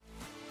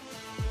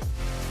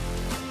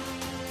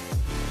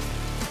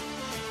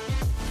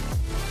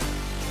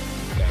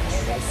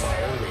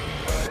Fire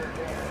Radio.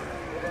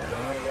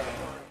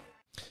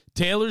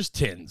 Taylor's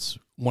Tins,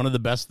 one of the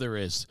best there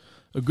is.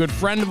 A good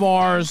friend of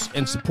ours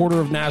and supporter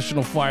of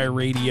National Fire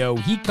Radio.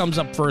 He comes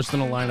up first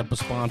in a lineup of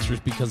sponsors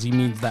because he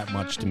means that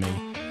much to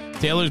me.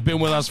 Taylor's been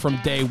with us from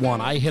day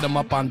one. I hit him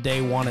up on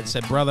day one and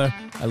said, brother,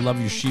 I love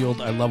your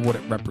shield. I love what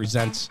it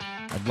represents.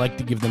 I'd like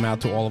to give them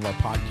out to all of our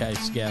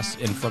podcast guests.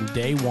 And from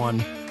day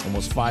one,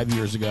 almost 5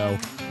 years ago,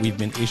 we've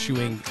been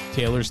issuing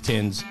Taylor's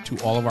Tins to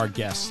all of our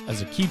guests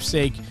as a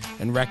keepsake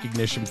and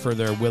recognition for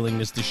their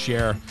willingness to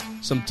share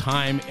some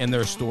time and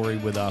their story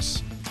with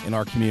us in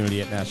our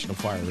community at National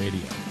Fire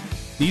Radio.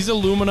 These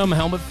aluminum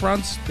helmet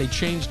fronts, they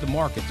changed the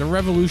market. They're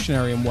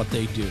revolutionary in what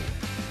they do.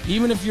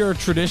 Even if you're a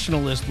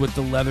traditionalist with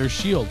the leather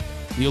shield,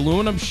 the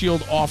aluminum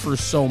shield offers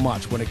so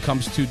much when it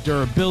comes to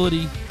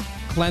durability,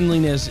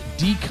 cleanliness,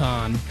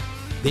 decon.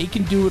 They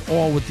can do it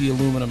all with the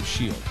aluminum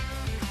shield.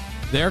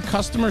 Their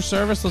customer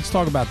service, let's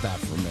talk about that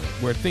for a minute,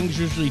 where things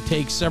usually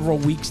take several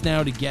weeks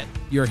now to get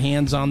your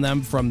hands on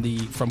them from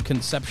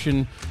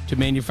conception to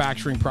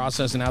manufacturing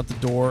process and out the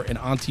door and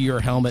onto your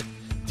helmet.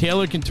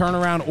 Taylor can turn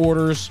around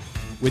orders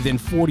within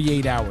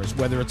 48 hours,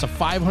 whether it's a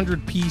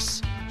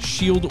 500-piece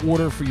shield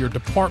order for your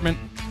department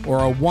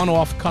or a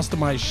one-off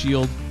customized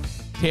shield.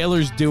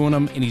 Taylor's doing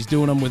them, and he's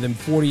doing them within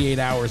 48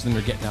 hours, and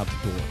they're getting out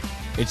the door.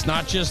 It's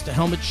not just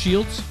helmet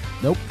shields.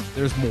 Nope,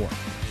 there's more.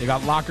 They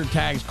got locker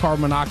tags,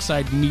 carbon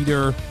monoxide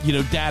meter,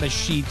 data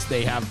sheets.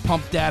 They have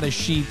pump data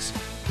sheets,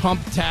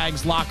 pump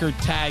tags, locker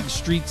tags,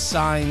 street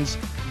signs,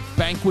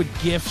 banquet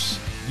gifts,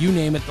 you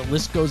name it. The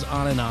list goes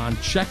on and on.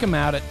 Check them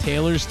out at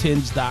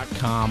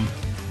taylorstins.com.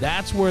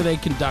 That's where they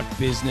conduct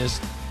business.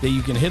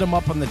 You can hit them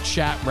up on the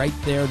chat right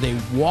there. They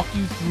walk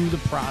you through the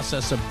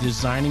process of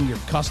designing your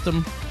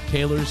custom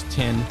Taylor's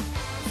Tin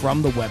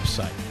from the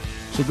website.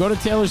 So go to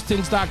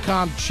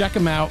taylorstins.com, check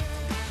them out.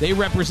 They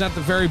represent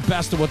the very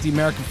best of what the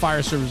American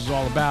Fire Service is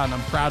all about, and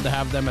I'm proud to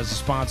have them as a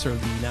sponsor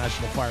of the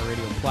National Fire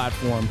Radio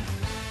platform.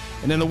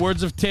 And in the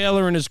words of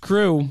Taylor and his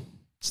crew,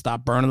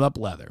 stop burning up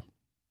leather.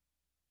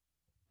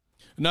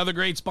 Another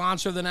great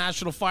sponsor of the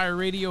National Fire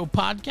Radio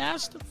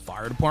podcast,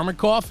 Fire Department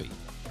Coffee.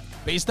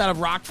 Based out of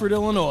Rockford,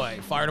 Illinois,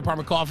 Fire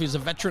Department Coffee is a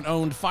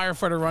veteran-owned,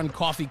 firefighter-run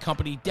coffee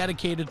company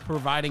dedicated to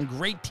providing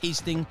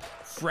great-tasting,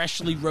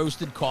 freshly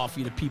roasted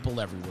coffee to people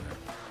everywhere,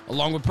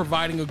 along with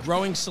providing a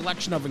growing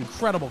selection of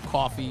incredible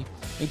coffee,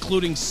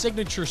 including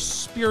signature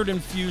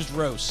spirit-infused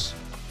roasts.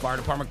 Fire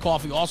Department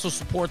Coffee also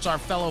supports our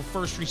fellow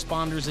first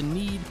responders in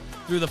need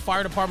through the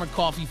Fire Department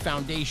Coffee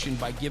Foundation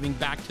by giving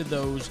back to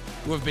those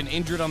who have been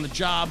injured on the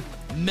job,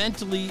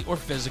 mentally or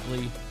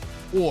physically,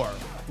 or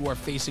who are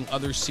facing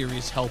other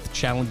serious health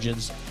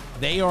challenges.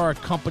 They are a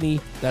company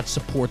that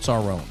supports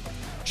our own.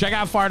 Check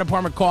out Fire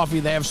Department Coffee.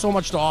 They have so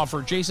much to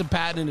offer. Jason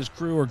Patton and his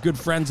crew are good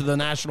friends of the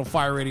National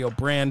Fire Radio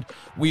brand.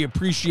 We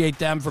appreciate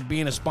them for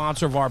being a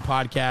sponsor of our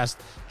podcast.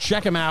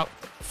 Check them out,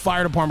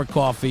 Fire Department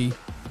Coffee.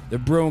 They're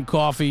brewing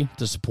coffee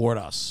to support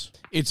us.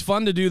 It's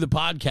fun to do the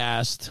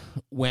podcast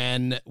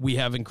when we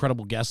have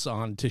incredible guests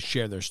on to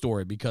share their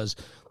story, because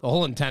the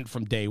whole intent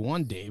from day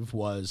one, Dave,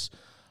 was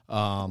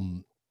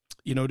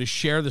to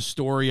share the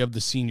story of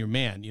the senior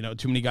man.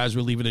 Too many guys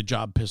were leaving a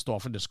job pissed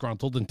off and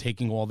disgruntled and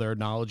taking all their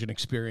knowledge and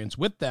experience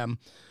with them.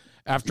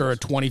 After a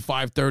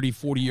 25, 30,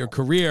 40-year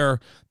career,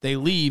 they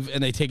leave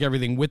and they take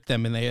everything with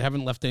them, and they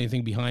haven't left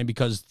anything behind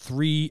because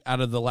 3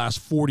 out of the last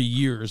 40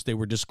 years they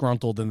were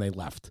disgruntled and they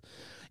left.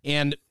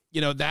 And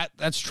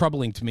that's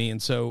troubling to me.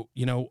 And so,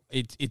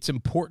 it's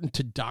important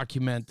to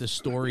document the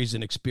stories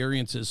and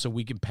experiences so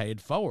we can pay it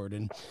forward.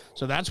 And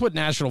so that's what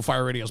National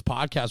Fire Radio's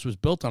podcast was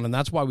built on. And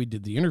that's why we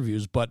did the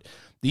interviews. But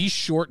these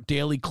short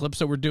daily clips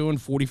that we're doing,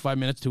 45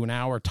 minutes to an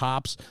hour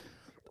tops,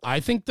 I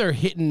think they're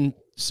hitting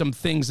some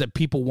things that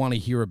people want to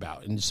hear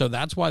about. And so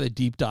that's why the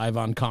deep dive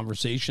on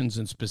conversations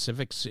and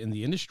specifics in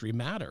the industry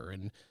matter.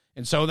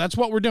 And so that's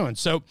what we're doing.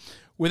 So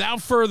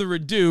without further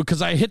ado,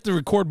 because I hit the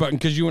record button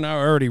because you and I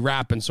are already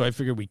rapping, so I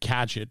figured we'd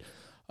catch it.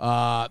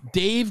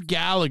 Dave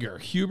Gallagher,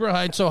 Huber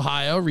Heights,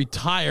 Ohio,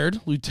 retired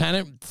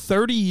lieutenant,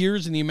 30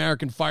 years in the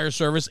American Fire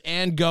Service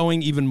and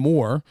going even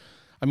more.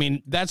 I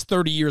mean, that's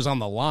 30 years on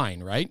the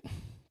line, right?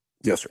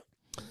 Yes, sir.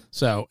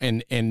 So,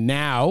 and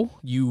now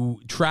you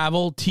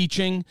travel,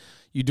 teaching,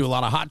 you do a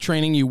lot of hot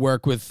training, you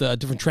work with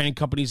different training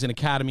companies and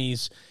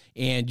academies,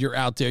 and you're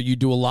out there, you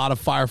do a lot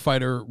of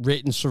firefighter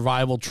written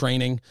survival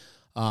training,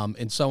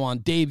 and so on.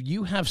 Dave,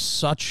 you have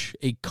such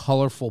a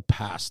colorful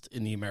past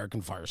in the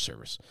American Fire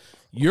Service.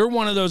 You're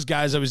one of those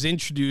guys I was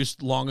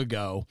introduced long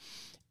ago,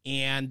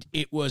 and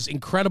it was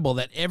incredible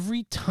that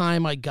every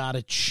time I got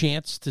a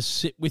chance to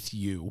sit with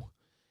you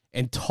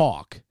and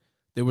talk,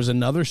 there was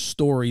another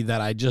story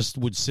that I just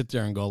would sit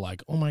there and go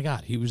like, oh my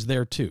God, he was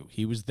there too.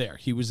 He was there.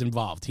 He was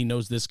involved. He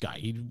knows this guy.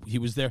 He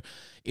was there.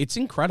 It's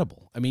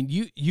incredible. I mean,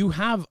 you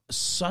have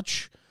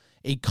such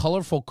a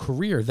colorful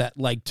career that,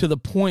 like, to the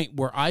point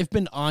where I've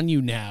been on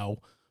you now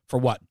for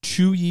what,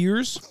 2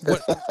 years?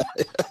 What,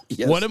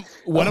 yes.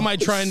 what am I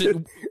trying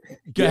to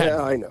go ahead?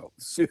 Yeah, I know.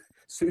 Sue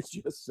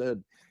just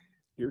said,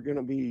 you're going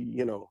to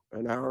be,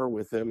 an hour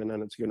with him, and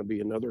then it's going to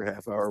be another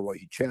half hour while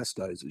he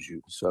chastises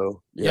you.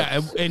 So, yeah.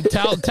 And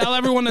tell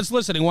everyone that's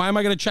listening, why am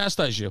I going to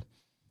chastise you?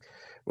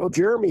 Well,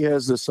 Jeremy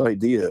has this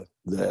idea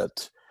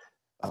that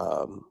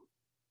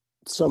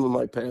some of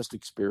my past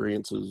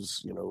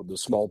experiences, the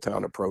small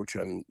town approach,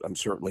 I'm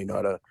certainly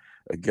not a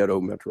ghetto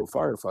metro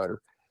firefighter,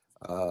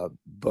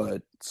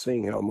 but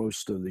seeing how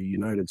most of the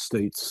United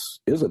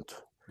States isn't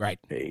right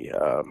a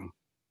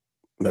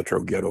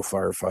metro ghetto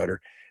firefighter,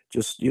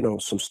 just,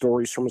 some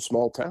stories from a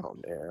small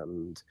town.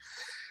 And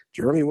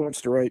Jeremy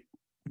wants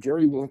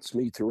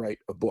me to write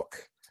a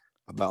book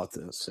about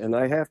this. And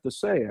I have to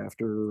say,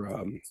 after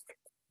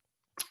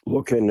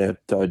looking at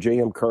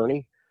J.M.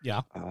 Kearney,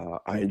 yeah,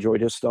 I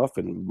enjoyed his stuff,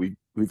 and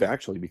we've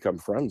actually become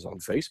friends on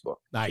Facebook.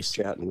 Nice.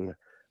 Chatting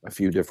a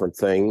few different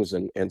things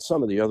and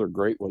some of the other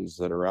great ones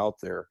that are out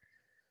there.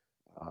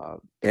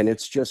 And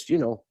it's just,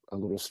 a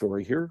little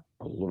story here,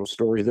 a little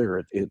story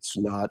there. It's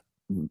not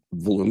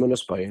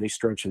voluminous by any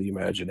stretch of the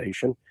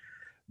imagination,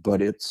 but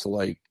it's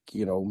like,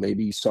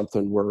 maybe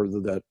something where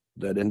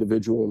that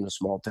individual in the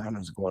small town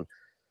is going,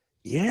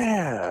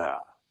 yeah,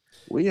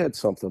 we had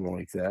something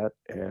like that.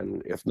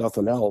 And if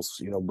nothing else,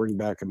 bring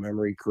back a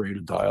memory, create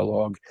a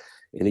dialogue,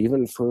 and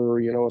even for,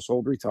 us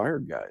old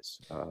retired guys.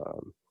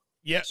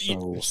 Yeah.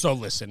 So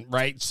listen,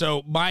 right.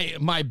 So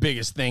my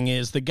biggest thing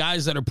is the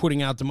guys that are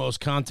putting out the most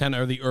content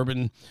are the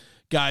urban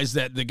guys,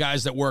 the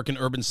guys that work in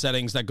urban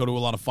settings, that go to a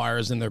lot of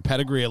fires, and their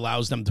pedigree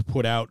allows them to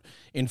put out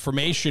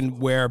information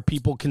where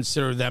people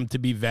consider them to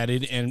be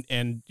vetted,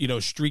 and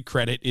street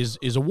credit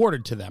is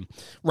awarded to them,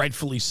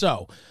 rightfully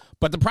so.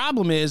 But the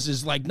problem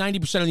is like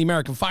 90% of the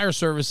American fire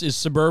service is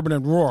suburban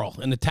and rural,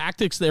 and the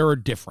tactics there are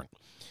different.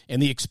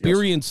 And the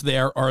experience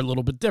there are a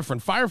little bit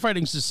different.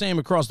 Firefighting's the same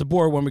across the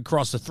board when we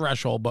cross the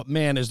threshold, but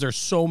man, is there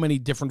so many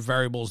different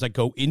variables that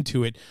go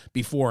into it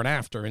before and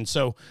after. And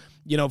so,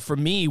 for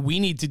me, we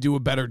need to do a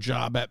better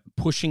job at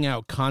pushing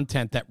out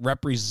content that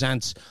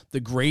represents the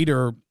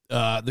greater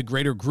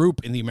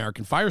group in the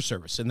American Fire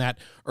Service, and that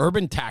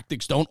urban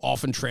tactics don't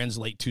often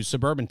translate to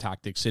suburban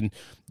tactics. And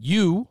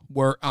you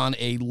were on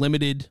a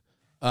limited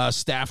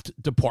staffed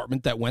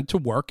department that went to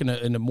work in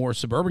a more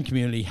suburban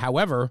community.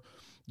 However,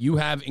 you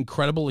have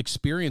incredible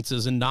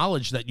experiences and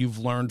knowledge that you've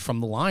learned from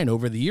the line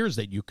over the years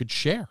that you could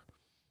share.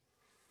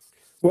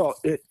 Well,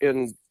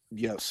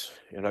 yes,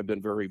 and I've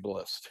been very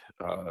blessed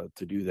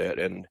to do that.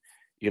 And,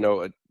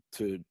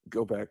 to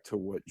go back to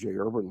what Jay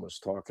Urban was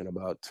talking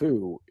about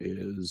too,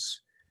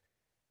 is,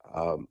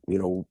 I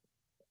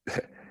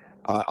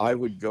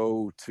would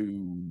go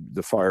to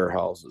the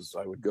firehouses.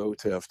 I would go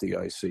to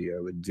FDIC. I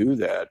would do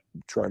that,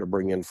 try to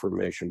bring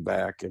information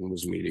back, and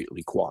was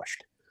immediately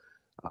quashed.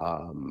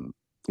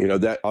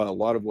 That a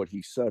lot of what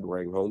he said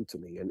rang home to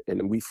me.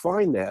 And we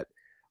find that,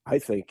 I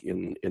think,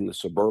 in the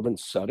suburban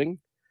setting,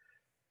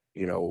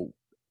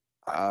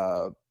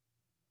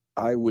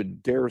 I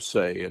would dare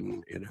say,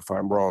 and if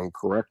I'm wrong,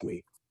 correct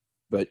me,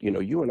 but,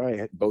 you and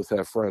I both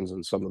have friends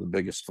in some of the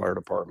biggest fire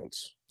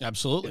departments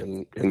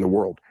absolutely in the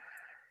world.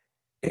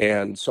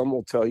 And some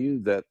will tell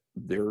you that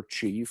their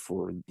chief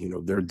or,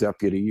 their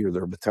deputy or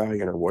their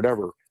battalion or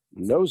whatever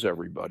knows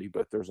everybody,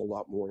 but there's a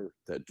lot more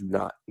that do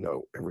not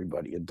know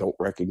everybody and don't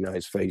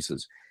recognize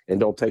faces and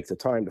don't take the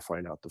time to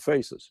find out the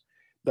faces.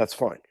 That's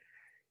fine.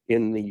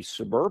 In the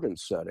suburban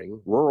setting,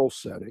 rural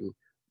setting,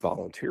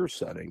 volunteer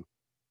setting,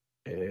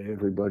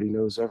 everybody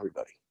knows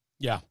everybody.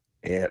 Yeah.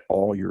 And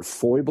all your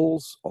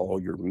foibles,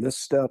 all your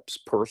missteps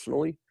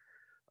personally,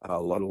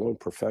 let alone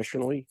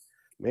professionally,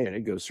 man,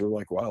 it goes through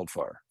like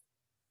wildfire.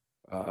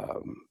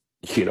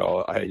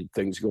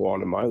 Things go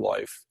on in my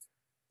life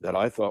that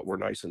I thought were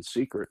nice and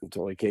secret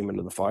until I came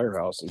into the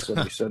firehouse and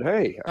somebody said,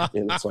 "Hey,"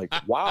 and it's like,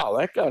 wow,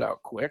 that got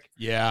out quick.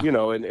 Yeah.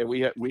 And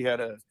we had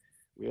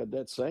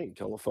that saying,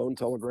 telephone,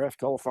 telegraph,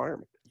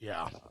 telefireman.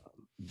 Yeah.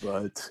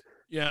 But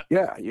yeah.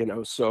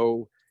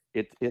 So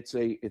it's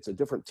a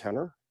different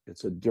tenor.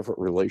 It's a different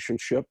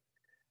relationship.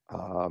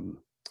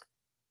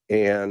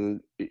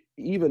 And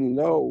even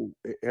though,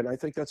 and I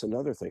think that's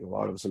another thing a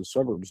lot of us in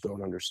suburbs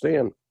don't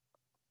understand,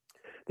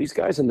 these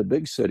guys in the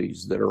big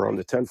cities that are on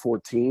the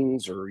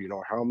 1014s or,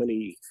 how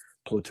many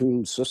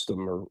platoon system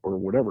or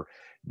whatever,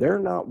 they're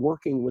not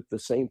working with the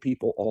same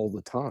people all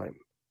the time.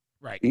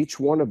 Right. Each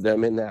one of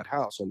them in that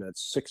house and that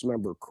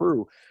 6-member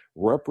crew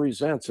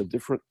represents a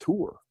different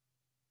tour.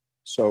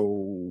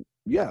 So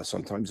yeah,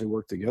 sometimes they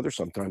work together.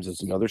 Sometimes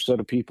it's another set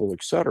of people,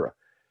 etc.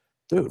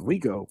 Dude,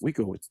 we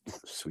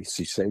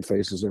see same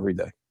faces every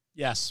day.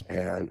 Yes.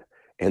 And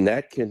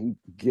that can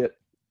get,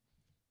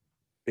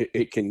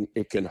 it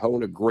can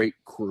hone a great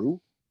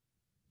crew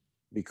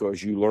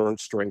because you learn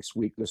strengths,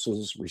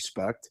 weaknesses,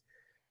 respect,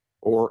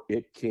 or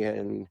it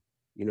can,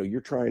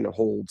 you're trying to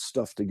hold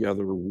stuff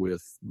together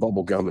with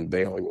bubble gum and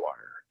baling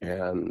wire,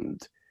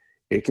 and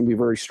it can be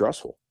very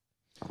stressful.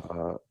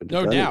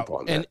 No doubt.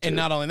 And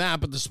not only that,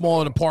 but the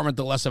smaller department,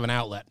 the less of an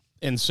outlet.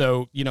 And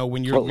so,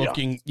 when you're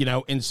looking,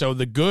 and so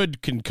the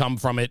good can come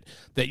from it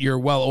that you're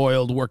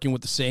well-oiled working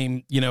with the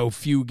same,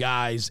 few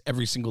guys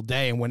every single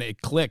day. And when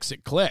it clicks,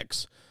 it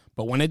clicks.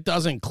 But when it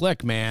doesn't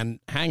click, man,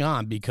 hang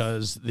on,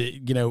 because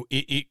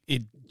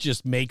it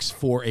just makes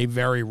for a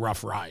very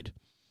rough ride.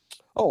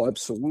 Oh,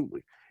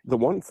 absolutely. The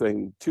one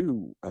thing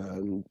too,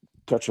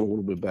 touching a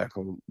little bit back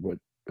on what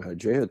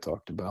Jay had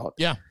talked about,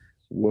 yeah,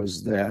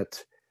 was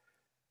that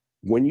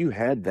when you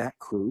had that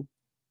crew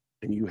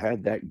and you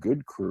had that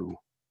good crew,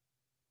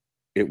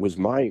 it was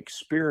my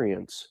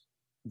experience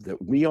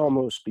that we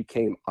almost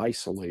became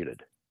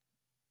isolated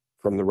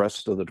from the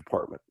rest of the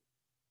department.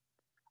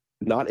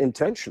 Not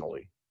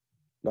intentionally,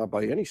 not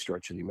by any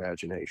stretch of the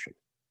imagination,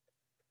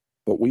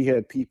 but we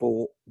had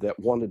people that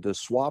wanted to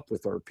swap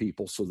with our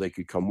people so they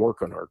could come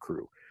work on our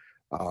crew.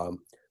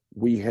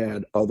 We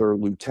had other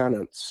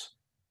lieutenants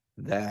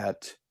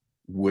that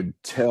would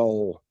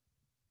tell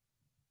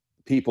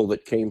people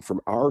that came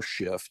from our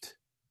shift,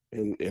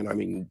 and I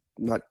mean,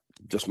 not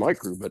just my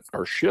crew, but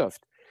our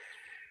shift,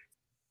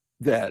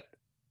 that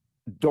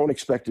don't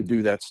expect to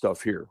do that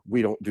stuff here.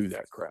 We don't do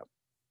that crap.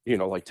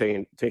 Like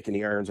taking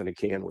the irons in a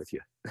can with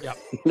you. Yeah,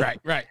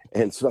 right.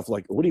 And stuff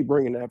like, what are you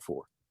bringing that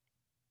for?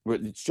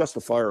 Well, it's just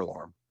a fire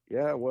alarm.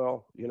 Yeah,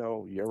 well,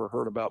 you ever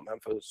heard about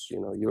Memphis?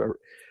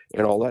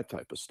 And all that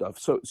type of stuff.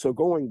 So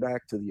going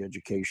back to the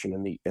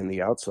education and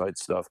the outside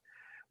stuff,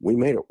 we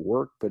made it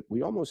work, but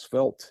we almost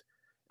felt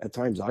at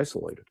times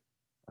isolated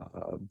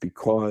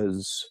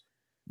because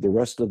the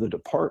rest of the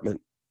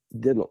department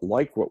didn't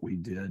like what we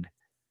did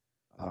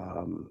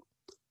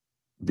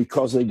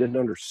because they didn't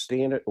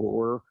understand it,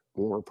 or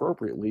more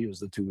appropriately, as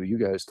the two of you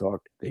guys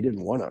talked, they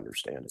didn't want to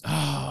understand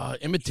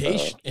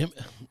it.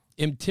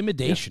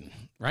 Intimidation,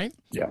 right?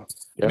 Yeah.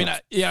 I mean,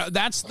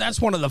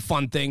 that's one of the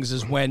fun things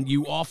is when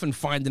you often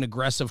find an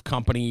aggressive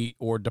company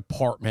or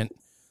department,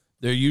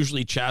 they're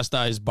usually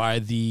chastised by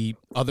the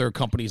other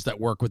companies that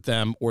work with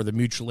them or the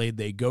mutual aid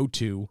they go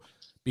to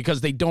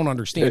because they don't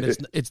understand.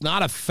 It's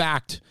not a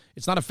fact.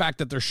 It's not a fact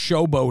that they're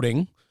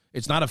showboating.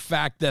 It's not a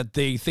fact that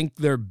they think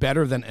they're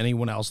better than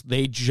anyone else.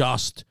 They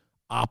just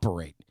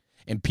operate.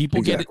 And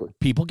people get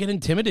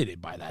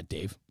intimidated by that,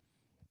 Dave.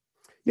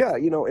 Yeah,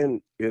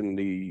 in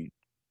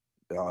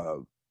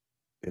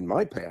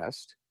my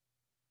past,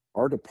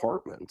 our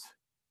department,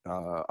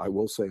 I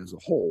will say as a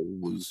whole,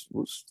 was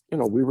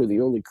we were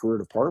the only career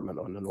department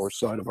on the north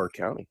side of our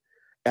county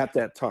at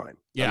that time.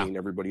 Yeah. I mean,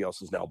 everybody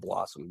else has now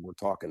blossomed. We're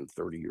talking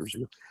 30 years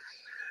ago.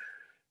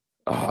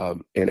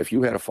 And if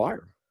you had a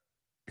fire,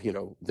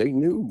 they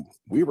knew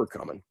we were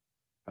coming.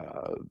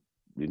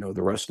 The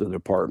rest of the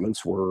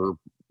departments were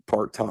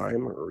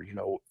part-time or,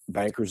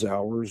 banker's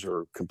hours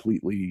or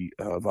completely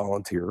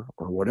volunteer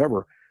or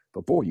whatever.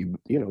 But boy, you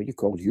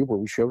called Uber,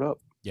 we showed up.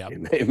 Yeah.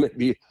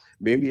 Maybe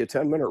a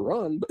 10-minute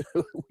run,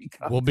 but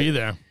we'll be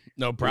there.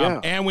 No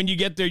problem. Yeah. And when you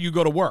get there, you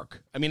go to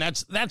work. I mean,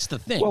 that's the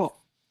thing.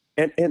 Well,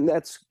 and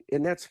that's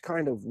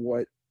kind of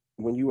what,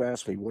 when you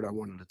asked me what I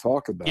wanted to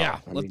talk about. Yeah.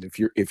 I mean,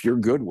 if you're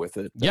good with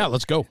it. Yeah,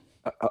 let's go.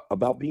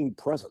 About being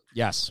present.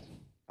 Yes.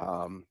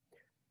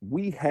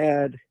 We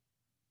had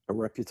a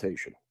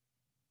reputation.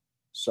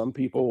 Some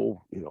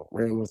people,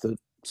 ran with it.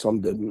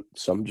 Some didn't.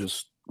 Some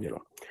just,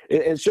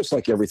 it's just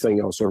like everything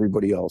else.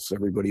 Everybody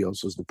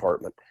else's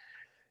department.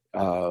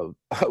 I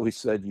always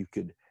said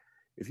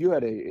if you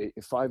had a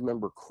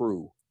 5-member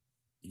crew,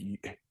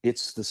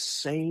 it's the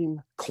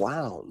same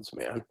clowns,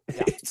 man.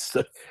 Yeah.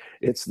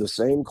 It's the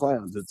same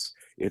clowns.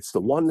 It's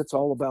the one that's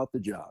all about the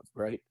job,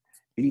 right?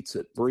 Eats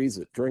it, breathes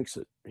it, drinks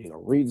it,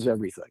 reads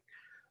everything.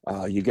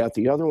 You got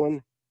the other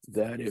one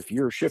that if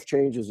your shift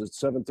changes at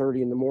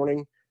 7:30 in the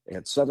morning,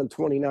 at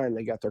 7:29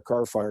 they got their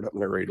car fired up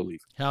and they're ready to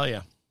leave. Hell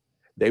yeah.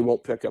 They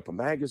won't pick up a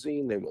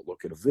magazine. They won't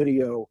look at a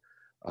video.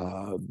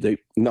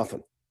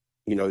 Nothing.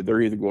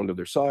 They're either going to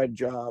their side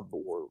job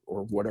or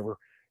whatever,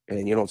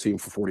 and you don't see them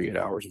for 48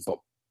 hours and boom,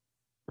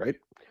 right?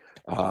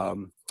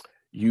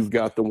 You've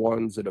got the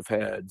ones that have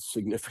had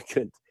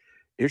significant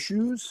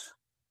issues.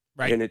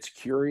 Right. And it's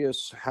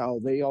curious how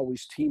they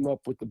always team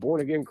up with the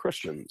born-again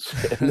Christians.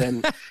 And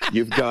then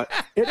you've got,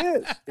 it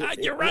is.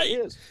 You're right.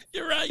 It is.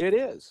 You're right. It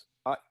is.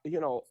 I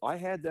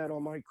had that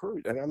on my crew.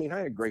 And I mean, I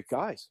had great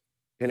guys.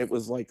 And it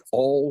was like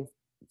all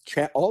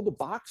the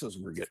boxes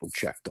were getting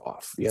checked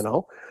off,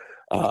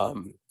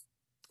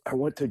 I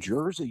went to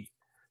Jersey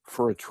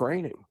for a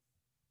training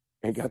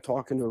and got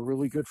talking to a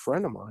really good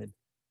friend of mine.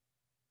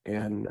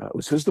 And it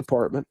was his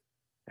department.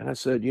 And I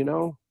said,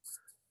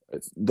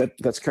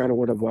 that's kind of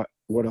what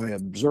I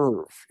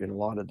observe in a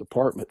lot of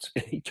departments.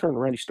 And he turned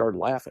around, he started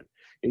laughing.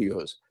 And he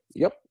goes,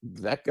 yep,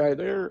 that guy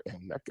there,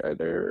 and that guy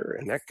there,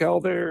 and that gal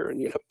there,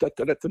 and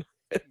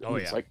Oh,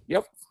 it's yeah. like,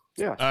 yep,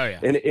 yeah. Oh, yeah.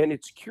 And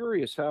it's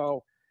curious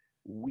how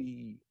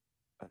we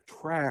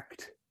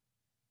attract,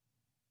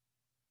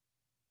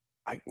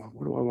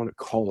 what do I want to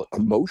call it?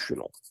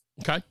 Emotional.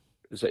 Okay.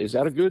 Is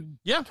that a good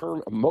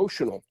term?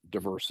 Emotional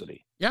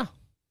diversity. Yeah.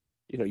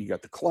 You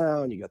got the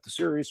clown, you got the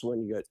serious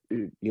one, you got,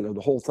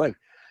 the whole thing.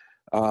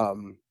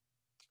 And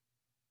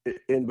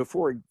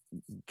before I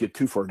get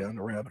too far down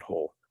the rabbit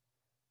hole,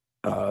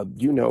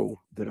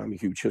 that I'm a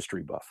huge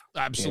history buff.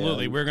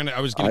 Absolutely.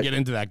 I was going to get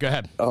into that. Go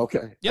ahead.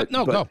 Okay. Yep.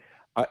 Go.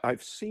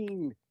 I've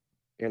seen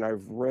and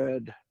I've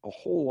read a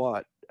whole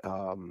lot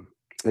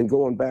And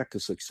going back to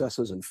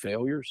successes and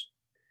failures,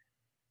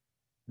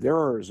 there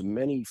are as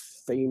many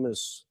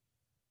famous,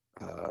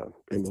 and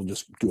we'll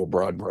just do a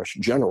broad brush,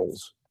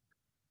 generals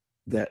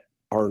that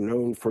are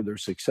known for their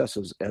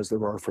successes as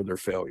there are for their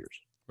failures.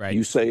 Right.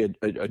 You say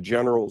a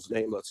general's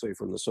name, let's say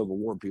from the Civil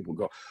War, people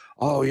go,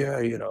 oh,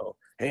 yeah,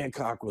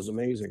 Hancock was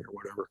amazing or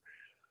whatever.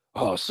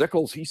 Oh,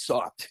 Sickles, he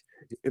sucked.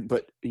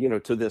 But,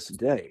 to this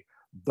day.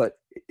 But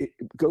it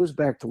goes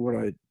back to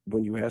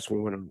when you asked me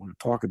what I want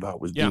to talk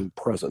about was being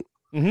present.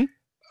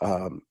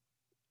 Mm-hmm.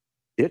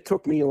 It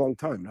took me a long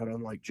time, not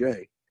unlike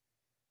Jay.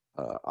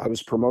 I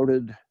was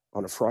promoted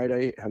on a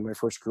Friday, had my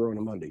first career on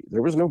a Monday.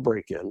 There was no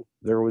break-in.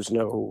 There was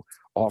no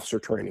officer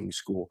training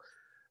school.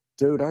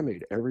 Dude, I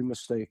made every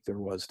mistake there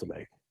was to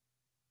make.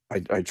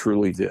 I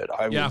truly did.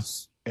 I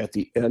was at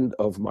the end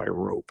of my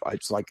rope.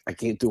 It's like, I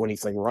can't do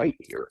anything right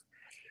here.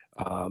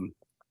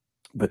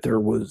 But there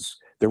was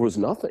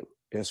nothing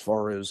as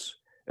far as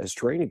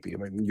training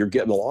people. I mean, you're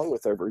getting along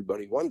with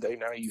everybody one day.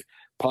 Now you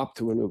pop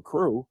to a new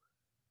crew.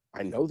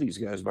 I know these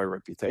guys by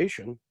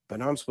reputation, but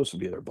now I'm supposed to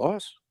be their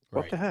boss.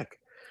 What the heck?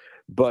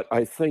 But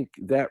I think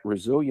that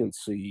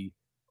resiliency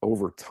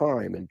over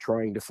time and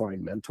trying to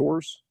find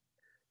mentors,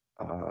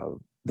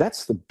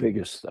 that's the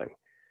biggest thing.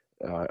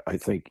 I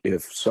think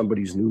if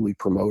somebody's newly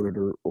promoted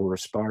or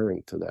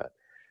aspiring to that.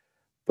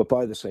 But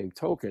by the same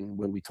token,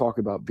 when we talk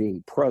about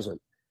being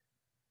present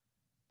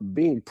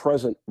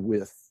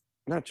with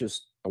not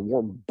just a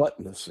warm butt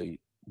in the seat,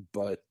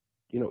 but,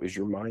 is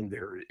your mind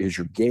there? Is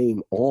your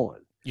game on?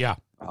 Yeah.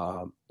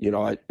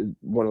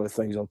 One of the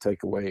things I'll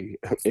take away,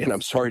 and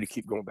I'm sorry to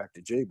keep going back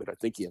to Jay, but I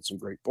think he had some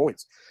great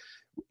points.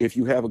 If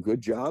you have a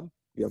good job,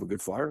 you have a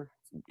good fire,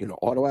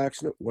 auto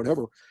accident,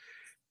 whatever,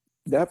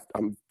 that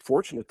I'm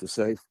fortunate to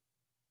say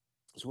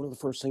was one of the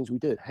first things we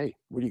did. Hey,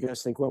 what do you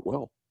guys think went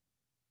well?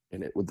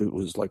 And it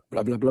was like,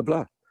 blah, blah, blah,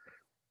 blah.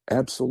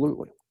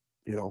 Absolutely.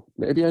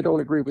 Maybe I don't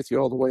agree with you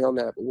all the way on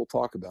that, but we'll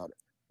talk about it.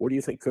 What do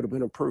you think could have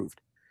been improved?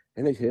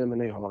 And they him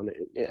and they on it.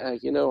 Yeah,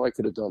 I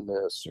could have done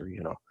this or,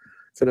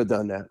 could have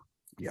done that.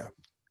 Yeah,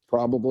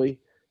 probably.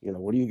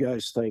 What do you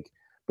guys think?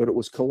 But it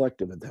was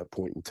collective at that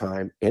point in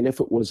time. And if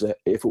it was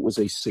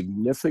a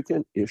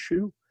significant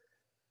issue,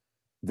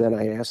 then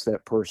I asked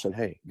that person,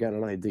 hey, got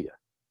an idea?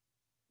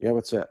 Yeah,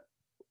 what's that?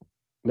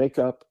 Make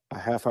up a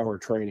half-hour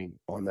training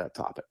on that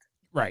topic.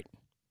 Right.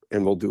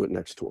 And we'll do it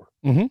next tour.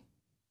 Mm-hmm.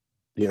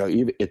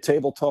 Even at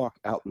table talk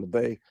out in the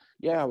bay.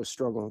 Yeah, I was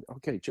struggling.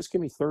 Okay, just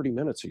give me 30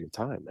 minutes of your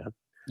time, man.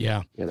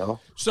 Yeah.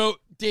 So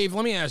Dave,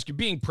 let me ask you,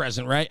 being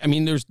present, right? I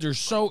mean, there's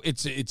so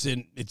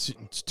it's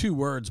two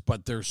words,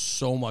 but there's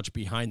so much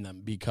behind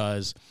them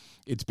because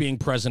it's being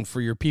present for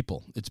your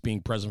people. It's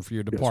being present for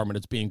your department.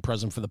 Yes. It's being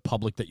present for the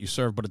public that you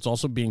serve, but it's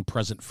also being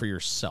present for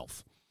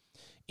yourself.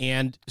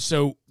 And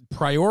so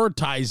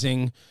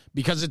prioritizing,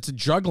 because it's a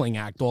juggling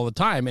act all the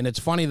time. And it's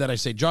funny that I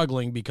say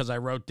juggling because I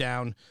wrote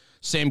down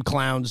same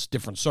clowns,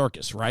 different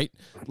circus, right?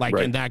 Right.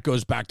 And that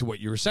goes back to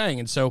what you were saying.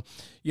 And so,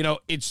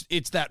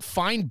 it's that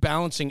fine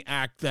balancing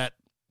act that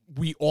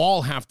we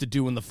all have to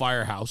do in the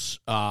firehouse.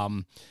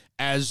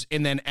 As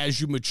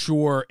you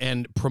mature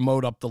and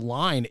promote up the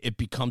line, it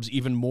becomes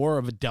even more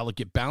of a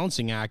delicate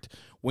balancing act.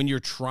 When you're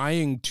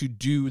trying to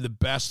do the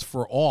best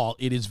for all,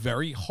 it is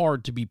very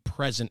hard to be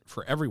present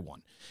for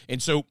everyone.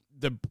 And so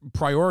the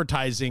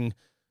prioritizing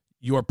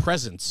your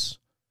presence,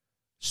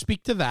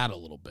 speak to that a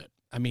little bit.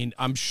 I mean,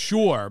 I'm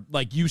sure,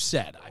 like you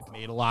said, I've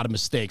made a lot of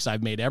mistakes.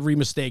 I've made every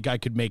mistake I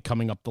could make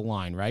coming up the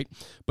line, right?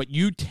 But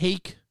you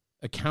take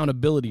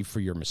accountability for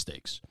your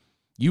mistakes.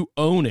 You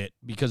own it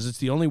because it's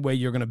the only way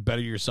you're going to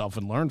better yourself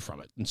and learn from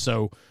it. And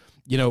so,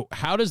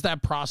 how does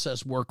that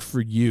process work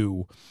for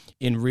you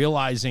in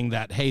realizing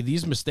that, hey,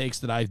 these mistakes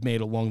that I've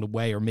made along the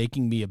way are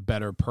making me a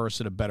better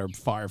person, a better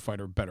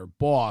firefighter, a better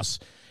boss?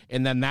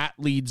 And then that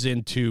leads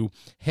into,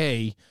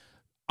 hey,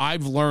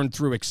 I've learned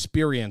through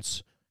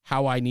experience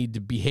how I need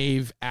to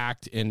behave,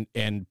 act,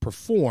 and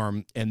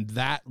perform, and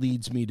that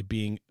leads me to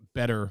being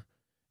better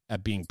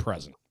at being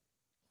present.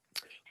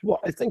 Well,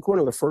 I think one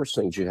of the first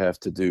things you have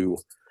to do,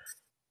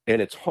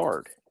 and it's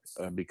hard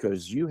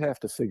because you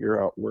have to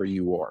figure out where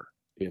you are.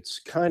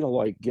 It's kind of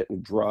like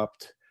getting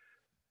dropped.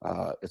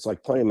 It's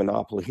like playing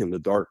Monopoly in the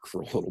dark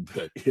for a little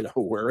bit.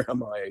 Where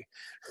am I?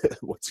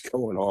 What's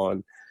going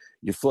on?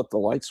 You flip the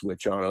light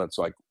switch on and it's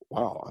like,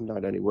 wow, I'm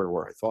not anywhere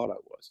where I thought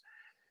I was.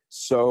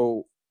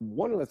 So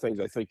one of the things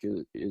I think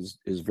is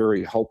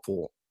very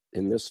helpful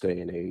in this day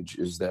and age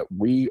is that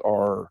we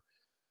are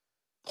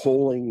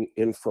pulling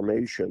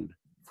information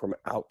from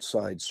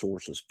outside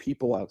sources,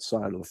 people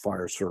outside of the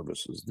fire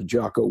services, the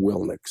Jocko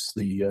Willnicks,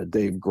 the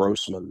Dave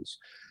Grossmans,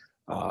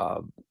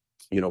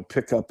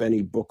 pick up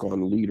any book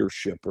on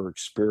leadership or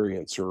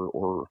experience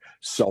or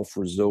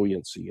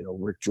self-resiliency.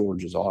 Rick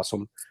George is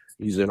awesome.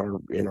 He's in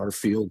our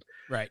field.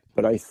 Right.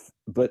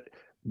 But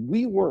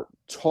we weren't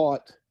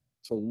taught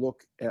to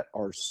look at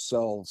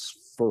ourselves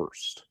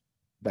first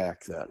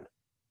back then.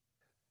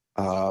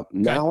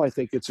 Now I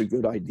think it's a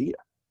good idea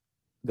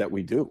that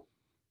we do.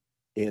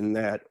 In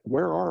that,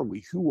 where are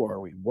we? Who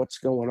are we? What's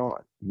going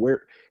on?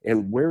 Where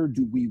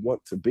do we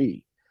want to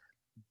be?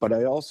 But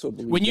I also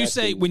believe when you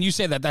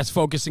say that, that's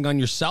focusing on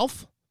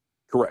yourself.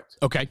 Correct.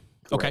 Okay.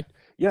 Correct. Okay.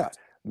 Yeah,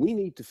 we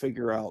need to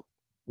figure out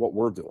what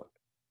we're doing,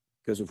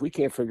 because if we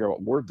can't figure out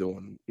what we're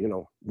doing,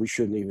 we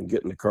shouldn't even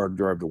get in the car to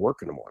drive to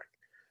work in the morning.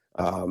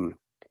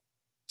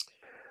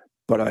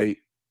 But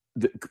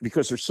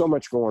because there's so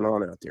much going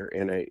on out there,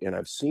 and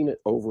I've seen it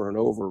over and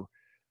over.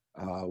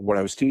 When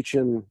I was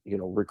teaching,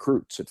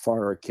 recruits at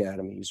fire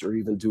academies, or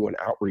even doing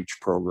outreach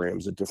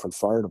programs at different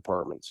fire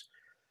departments,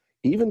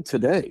 even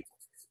today,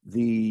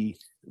 the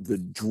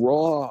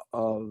draw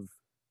of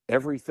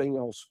everything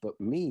else but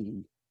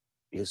me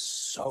is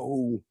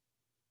so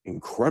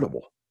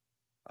incredible.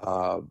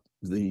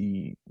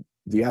 The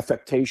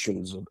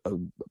affectations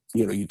of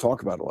you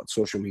talk about a lot,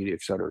 social media,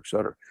 et cetera,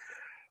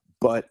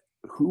 but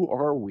who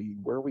are we?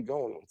 Where are we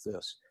going with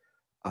this?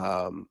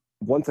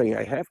 One thing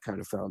I have kind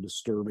of found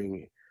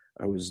disturbing,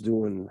 I was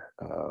doing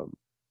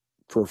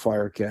for a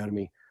fire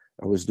academy,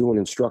 I was doing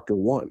instructor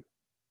 1.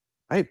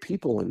 I had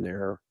people in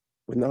there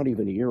with not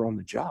even a year on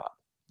the job.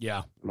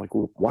 Yeah. I'm like,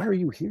 well, why are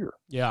you here?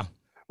 Yeah.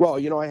 Well,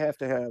 I have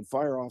to have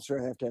fire officer,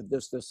 I have to have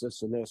this,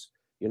 and this,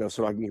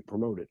 so I can get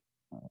promoted.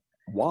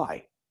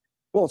 Why?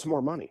 Well, it's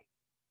more money.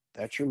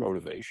 That's your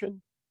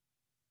motivation.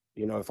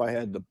 If I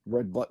had the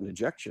red button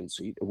ejection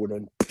seat, it would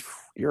have,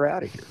 you're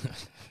out of here.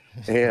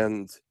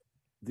 And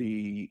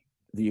the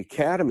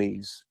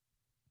academies,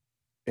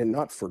 and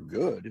not for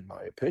good, in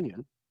my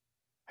opinion,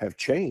 have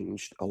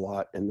changed a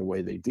lot in the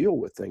way they deal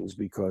with things,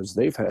 because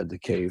they've had to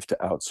cave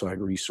to outside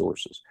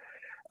resources.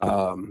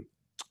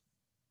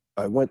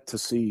 I went to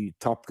see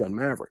Top Gun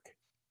Maverick.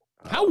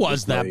 How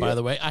was that, by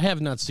the way? I have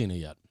not seen it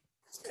yet.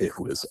 It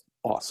was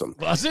awesome.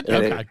 Was it?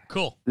 Okay,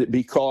 cool.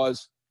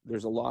 Because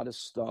there's a lot of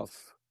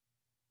stuff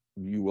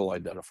you will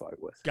identify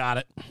with. Got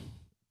it.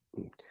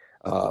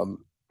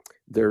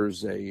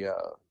 There's a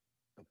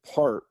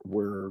part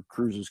where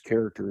Cruise's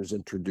character is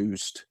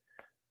introduced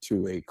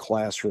to a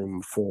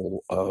classroom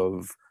full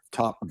of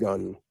Top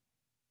Gun,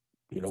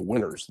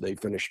 winners. They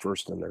finished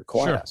first in their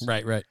class.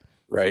 Sure.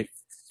 Right.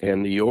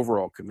 And the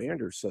overall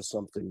commander says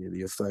something to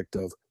the effect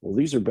of, well,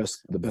 these are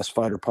the best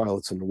fighter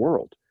pilots in the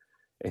world.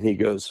 And he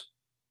goes,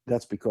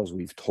 that's because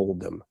we've told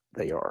them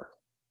they are.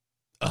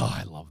 Oh,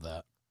 I love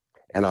that.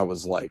 And I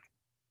was like,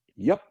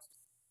 yep,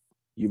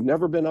 you've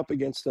never been up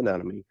against an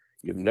enemy.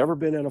 You've never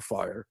been in a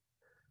fire,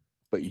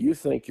 but you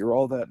think you're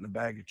all that in a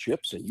bag of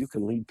chips and you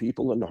can lead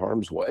people into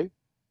harm's way?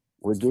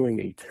 We're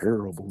doing a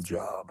terrible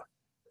job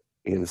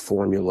in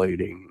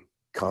formulating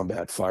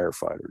combat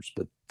firefighters,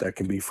 but that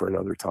can be for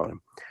another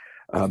time,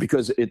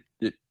 because it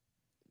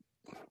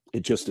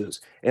just is.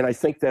 And I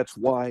think that's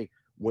why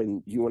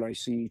when you and I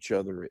see each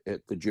other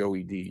at the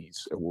Joey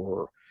D's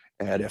or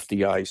at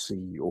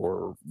FDIC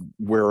or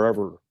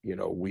wherever,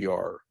 we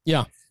are,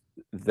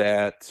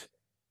 that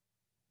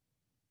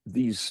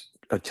these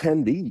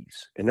attendees,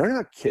 and they're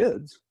not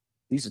kids,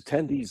 these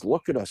attendees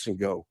look at us and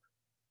go,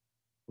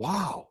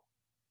 wow,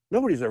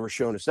 nobody's ever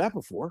shown us that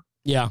before.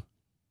 Yeah.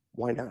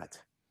 Why not?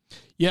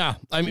 Yeah.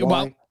 I mean,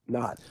 why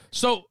not?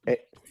 So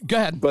go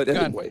ahead. But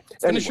anyway,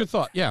 finish your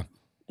thought. Yeah.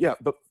 Yeah.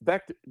 But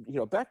back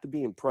to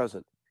being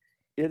present.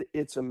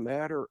 It's a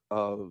matter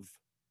of,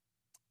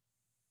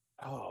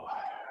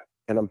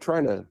 and I'm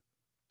trying to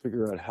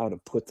figure out how to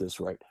put this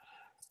right.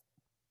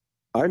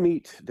 I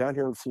meet down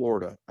here in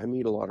Florida, I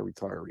meet a lot of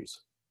retirees,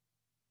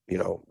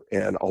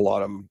 and a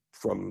lot of them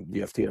from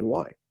the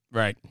FDNY.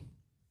 Right.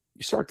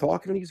 You start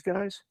talking to these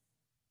guys,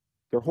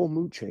 their whole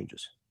mood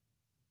changes.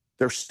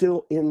 They're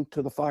still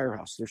into the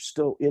firehouse. They're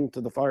still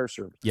into the fire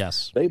service.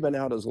 Yes. They've been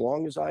out as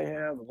long as I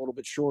have, a little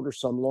bit shorter,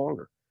 some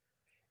longer.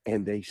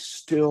 And they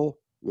still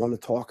want to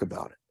talk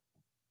about it.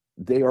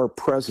 They are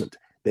present.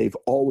 They've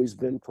always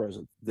been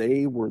present.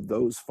 They were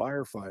those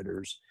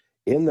firefighters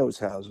in those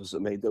houses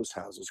that made those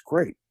houses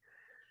great.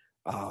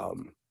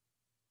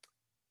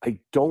 I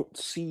don't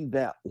see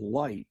that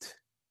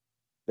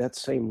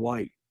same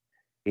light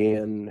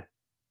in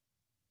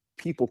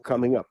people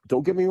coming up.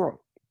 Don't get me wrong.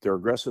 They're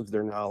aggressive.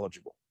 They're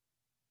knowledgeable.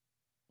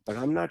 But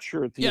I'm not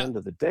sure at the end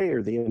of the day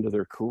or the end of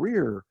their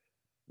career,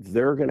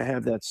 they're going to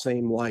have that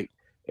same light.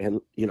 And,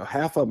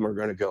 half of them are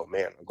going to go,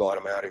 man, I'm glad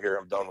I'm out of here.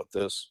 I'm done with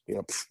this,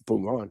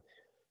 boom, on.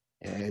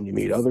 And you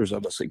meet others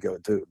of us that go,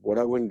 dude, what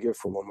I wouldn't give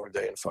for one more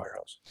day in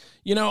firehouse.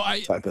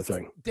 Type of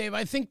thing. Dave,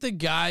 I think the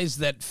guys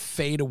that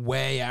fade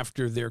away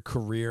after their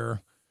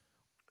career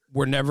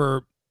were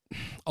never,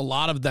 a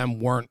lot of them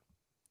weren't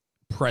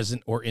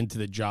present or into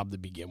the job to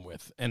begin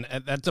with. And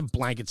that's a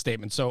blanket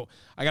statement. So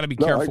I got to be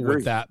careful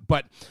with that.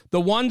 But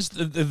the ones,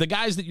 the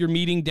guys that you're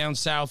meeting down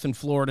south in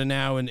Florida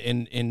now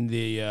in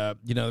the,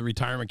 the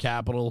retirement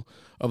capital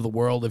of the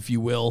world, if you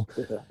will,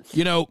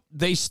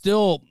 they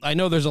still, I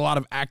know there's a lot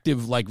of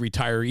active like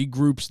retiree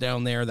groups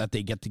down there that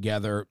they get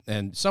together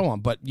and so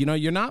on. But,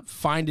 you're not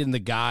finding the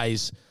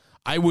guys,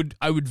 I would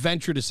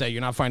venture to say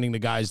you're not finding the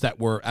guys that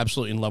were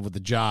absolutely in love with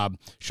the job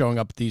showing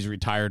up at these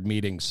retired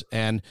meetings.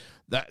 And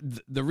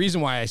the reason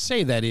why I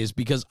say that is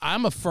because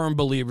I'm a firm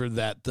believer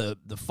that the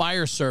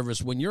fire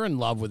service, when you're in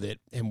love with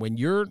it and when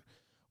you're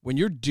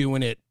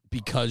doing it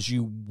because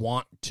you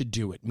want to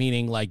do it,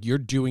 meaning like you're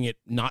doing it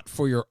not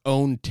for your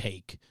own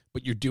take,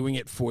 but you're doing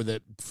it for the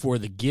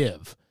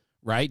give,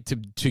 right?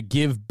 To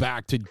give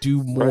back, to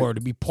do more, Right.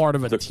 to be part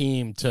of a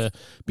team, to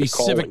be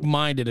civic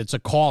minded. It's a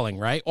calling,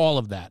 right? All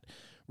of that,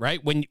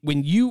 right?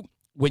 When you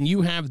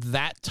have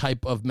that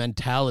type of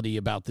mentality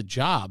about the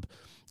job,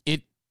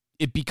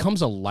 it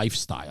becomes a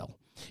lifestyle.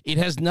 It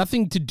has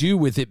nothing to do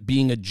with it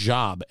being a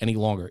job any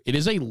longer. It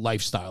is a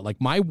lifestyle.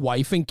 Like my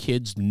wife and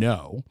kids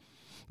know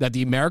that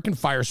the American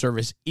Fire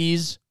Service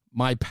is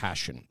my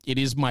passion. It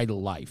is my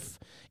life.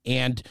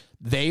 And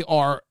they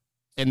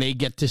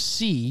get to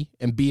see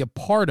and be a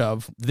part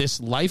of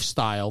this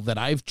lifestyle that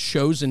I've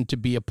chosen to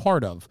be a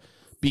part of.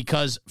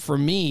 Because for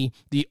me,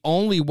 the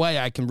only way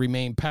I can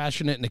remain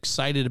passionate and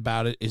excited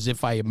about it is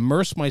if I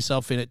immerse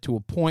myself in it to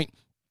a point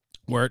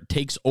where it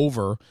takes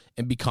over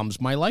and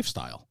becomes my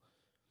lifestyle.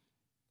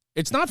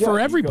 It's not for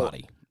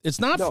everybody. It's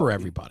not for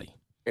everybody.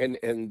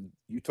 And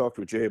you talked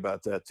with Jay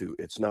about that too.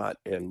 It's not.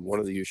 And one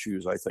of the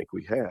issues I think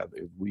we have,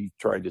 we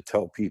tried to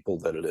tell people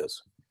that it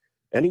is.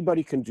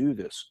 Anybody can do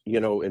this,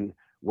 and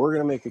we're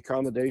going to make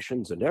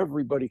accommodations and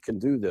everybody can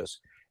do this.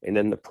 And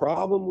then the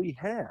problem we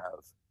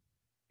have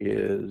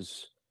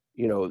is,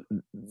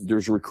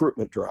 there's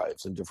recruitment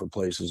drives in different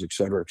places, et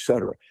cetera, et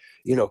cetera.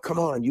 Come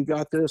on, you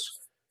got this.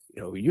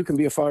 You can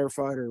be a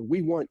firefighter.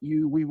 We want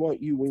you. We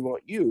want you. We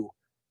want you.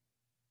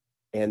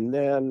 And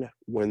then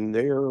when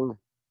they're,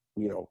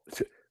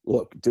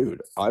 look,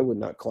 dude, I would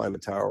not climb a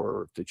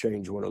tower to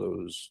change one of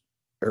those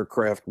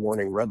aircraft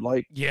warning red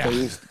light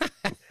things,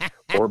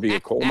 or be a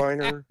coal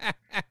miner,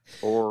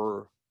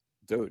 or,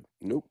 dude,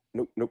 nope.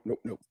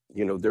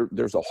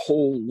 There's a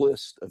whole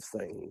list of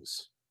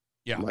things.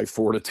 Yeah, my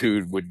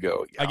fortitude would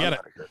go. Yeah, I get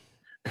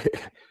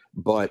it.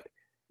 But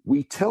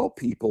we tell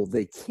people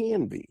they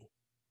can be.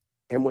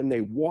 And when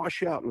they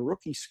wash out in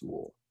rookie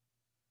school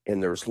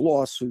and there's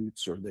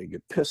lawsuits or they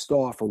get pissed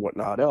off or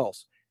whatnot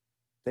else,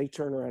 they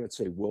turn around and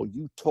say, well,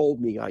 you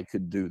told me I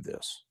could do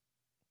this.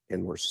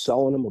 And we're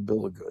selling them a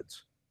bill of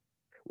goods.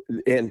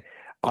 And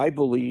I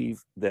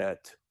believe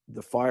that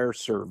the fire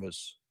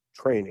service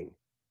training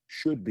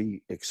should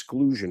be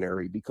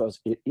exclusionary because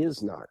it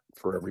is not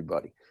for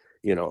everybody.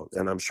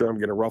 And I'm sure I'm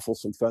going to ruffle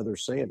some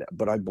feathers saying that,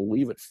 but I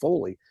believe it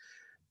fully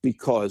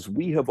because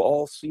we have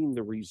all seen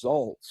the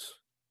results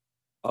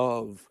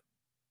of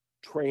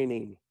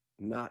training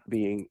not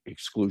being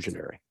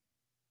exclusionary.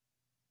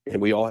 And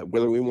we all,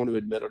 whether we want to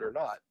admit it or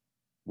not,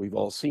 we've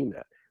all seen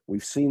that.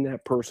 We've seen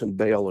that person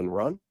bail and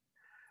run.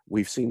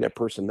 We've seen that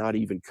person not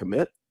even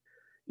commit.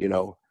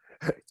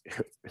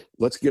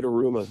 Let's get a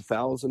room of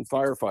 1,000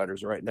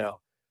 firefighters right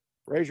now.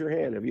 Raise your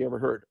hand. Have you ever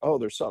heard, oh,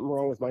 there's something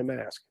wrong with my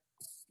mask?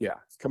 Yeah,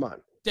 come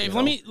on. Dave,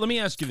 let me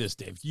ask you this,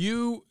 Dave.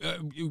 You,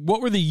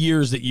 what were the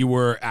years that you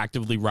were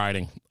actively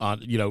riding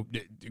on,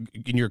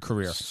 in your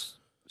career?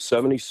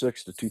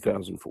 76 to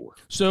 2004.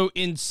 So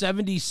in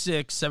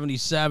 76,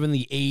 77,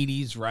 the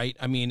 80s, right?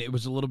 I mean, it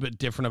was a little bit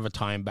different of a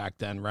time back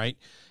then, right?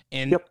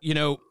 And,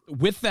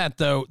 with that,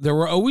 though, there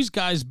were always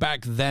guys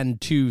back then,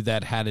 too,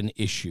 that had an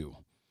issue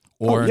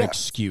or an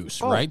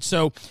excuse, right?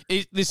 So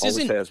this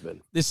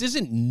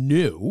isn't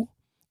new.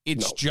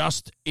 It's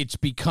just, it's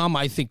become,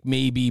 I think,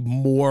 maybe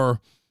more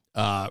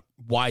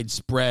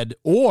widespread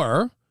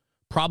or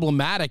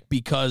problematic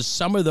because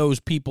some of those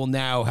people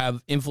now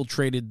have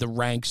infiltrated the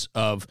ranks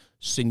of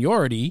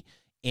seniority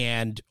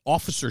and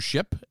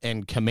officership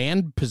and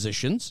command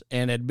positions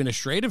and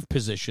administrative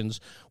positions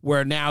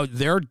where now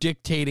they're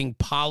dictating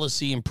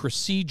policy and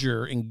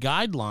procedure and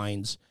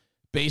guidelines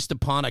based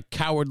upon a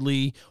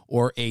cowardly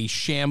or a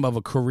sham of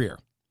a career.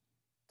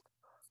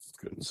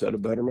 Couldn't have said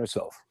it better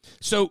myself.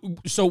 So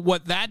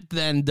what that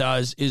then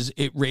does is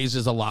it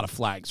raises a lot of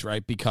flags,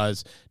 right?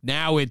 Because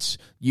now it's,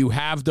 you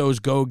have those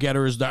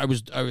go-getters. I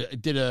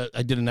did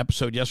an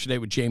episode yesterday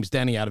with James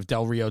Denny out of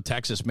Del Rio,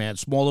 Texas, man.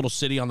 Small little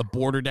city on the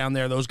border down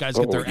there. Those guys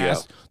get their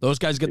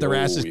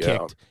asses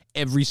kicked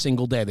every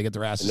single day. They get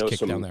their asses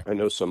kicked down there. I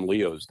know some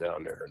Leos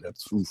down there.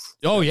 That's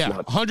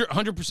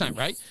 100%,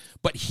 right?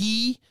 But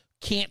he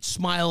can't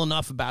smile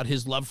enough about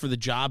his love for the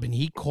job, and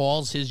he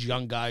calls his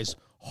young guys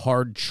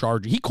hard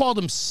charger. He called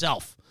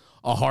himself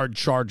a hard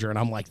charger, and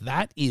I'm like,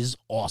 that is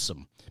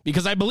awesome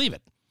because I believe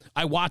it.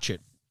 I watch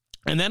it.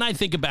 And then I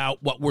think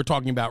about what we're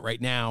talking about right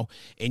now,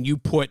 and you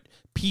put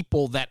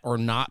people that are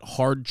not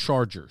hard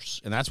chargers,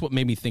 and that's what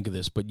made me think of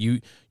this, but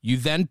you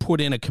then put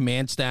in a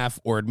command staff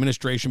or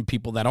administration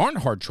people that aren't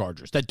hard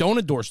chargers, that don't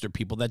endorse their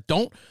people, that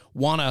don't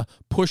want to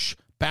push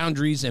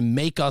boundaries and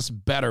make us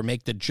better,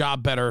 make the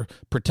job better,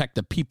 protect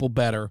the people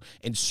better,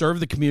 and serve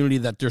the community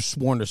that they're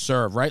sworn to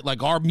serve, right?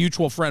 Like our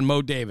mutual friend,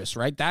 Mo Davis,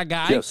 right? That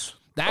guy,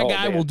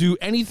 will do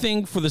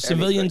anything for the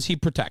civilians he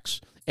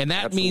protects. And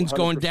that means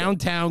going 100%.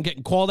 Downtown,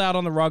 getting called out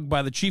on the rug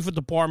by the chief of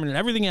department and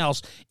everything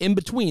else in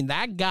between.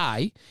 That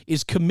guy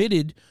is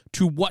committed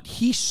to what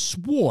he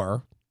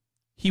swore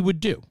he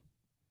would do.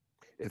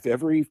 If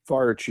every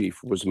fire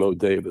chief was Mo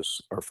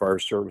Davis, our fire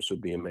service would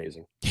be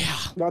amazing. Yeah.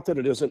 Not that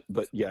it isn't,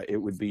 but yeah, it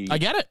would be. I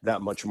get it.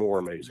 That much more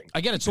amazing.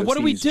 I get it. So what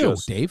do we do,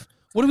 Dave?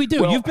 What do we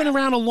do? Well, you've been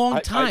around a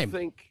long time. I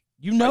think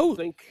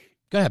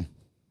Go ahead.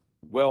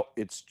 Well,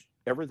 it's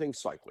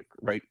everything's cyclic,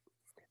 right?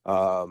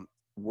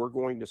 We're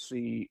going to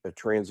see a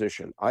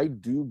transition. I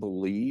do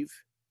believe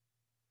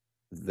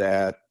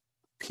that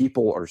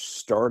people are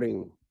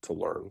starting to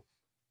learn.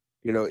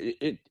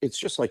 It's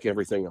just like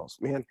everything else,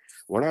 man.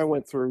 When I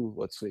went through,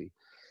 let's see,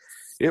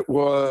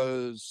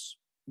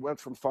 went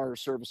from fire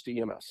service to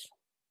EMS,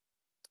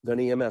 then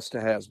EMS to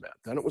hazmat,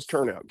 then it was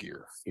turnout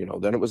gear,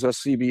 then it was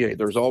SCBA.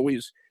 There's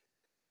always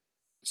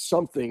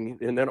something,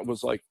 and then it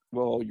was like,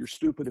 well, you're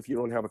stupid if you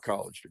don't have a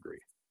college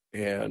degree.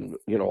 And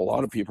a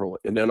lot of people,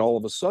 and then all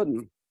of a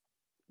sudden,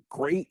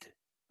 great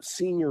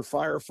senior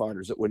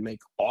firefighters that would make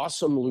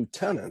awesome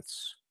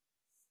lieutenants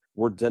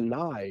were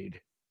denied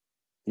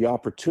the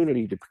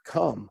opportunity to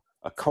become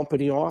a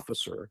company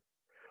officer,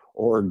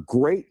 or a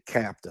great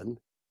captain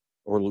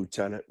or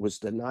lieutenant was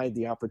denied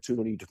the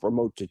opportunity to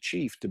promote to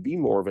chief, to be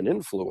more of an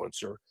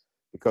influencer,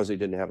 because he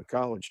didn't have a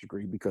college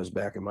degree, because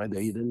back in my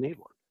day you didn't need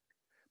one.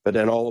 But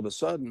then all of a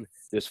sudden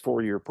this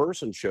 4-year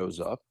person shows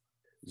up,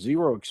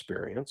 0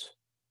 experience,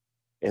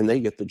 and they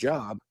get the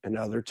job. And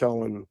now they're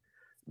telling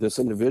this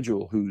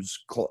individual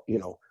who's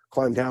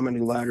climbed how many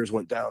ladders,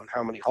 went down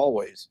how many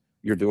hallways,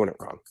 you're doing it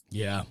wrong.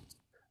 Yeah.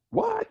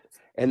 What?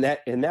 And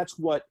that's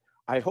what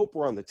I hope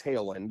we're on the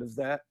tail end of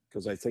that,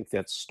 because I think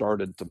that's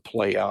started to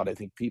play out. I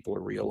think people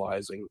are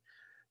realizing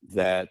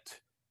that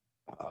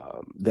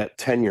that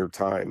tenure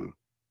time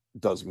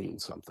does mean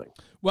something.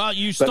 Well,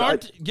 go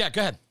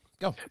ahead.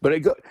 Go. But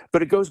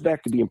it goes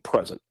back to being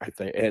present, I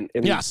think. And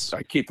yes,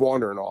 I keep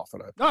wandering off.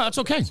 And no, that's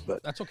okay.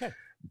 That's okay.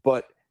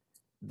 But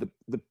the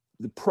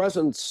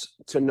presence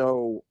to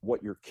know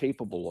what you're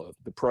capable of,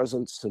 the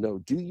presence to know,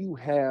 do you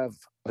have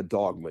a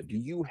dogma? Do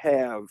you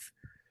have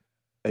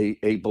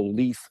a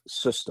belief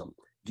system?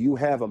 Do you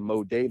have a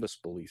Mo Davis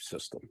belief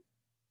system?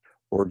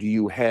 Or do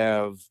you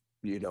have,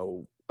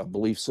 a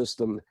belief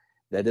system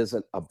that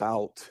isn't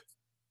about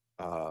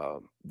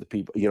the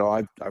people?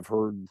 I've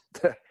heard,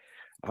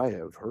 I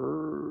have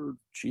heard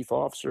chief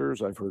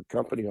officers, I've heard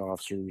company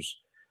officers,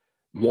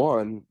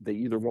 one, they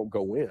either won't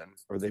go in,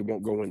 or they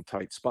won't go in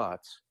tight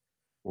spots,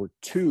 or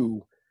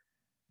 2,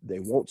 they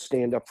won't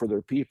stand up for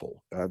their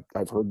people.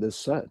 I've heard this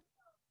said,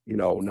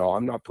 no,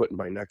 I'm not putting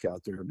my neck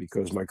out there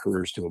because my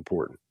career is too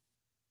important.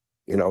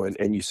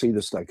 And you see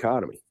this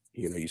dichotomy,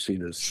 you see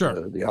this,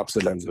 sure. The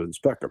opposite ends of the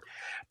spectrum.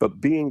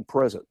 But being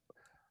present,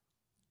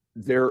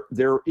 there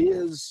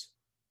is,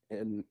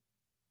 and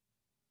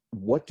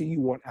what do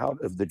you want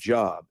out of the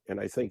job? And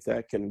I think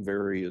that can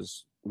vary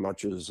as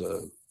much as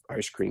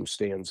ice cream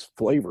stands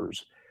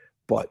flavors,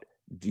 but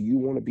do you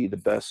want to be the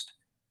best?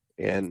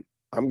 And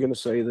I'm going to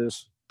say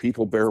this,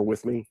 people bear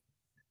with me.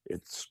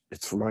 It's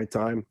for my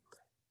time,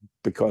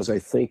 because I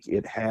think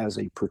it has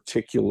a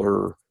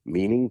particular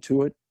meaning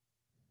to it.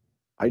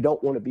 I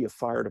don't want to be a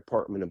fire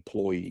department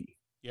employee.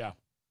 Yeah. I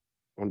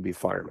want to be a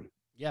fireman.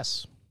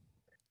 Yes.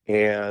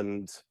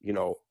 And,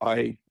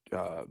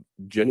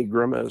 Jenny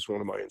Grima is one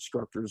of my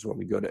instructors when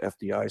we go to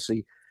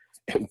FDIC,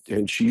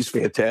 and she's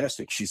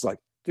fantastic. She's like,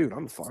 dude,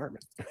 I'm a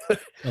fireman.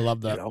 I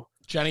love that.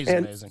 Jenny's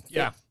amazing.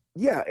 Yeah.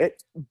 Yeah.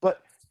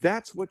 But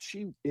that's what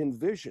she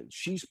envisions.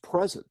 She's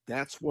present.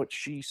 That's what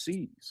she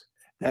sees.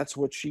 That's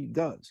what she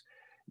does.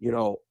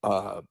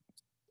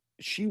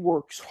 She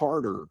works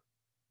harder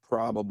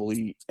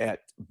probably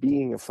at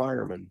being a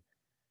fireman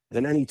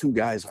than any 2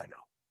 guys I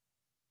know.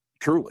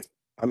 Truly.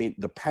 I mean,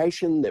 the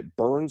passion that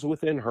burns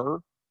within her,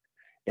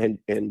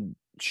 and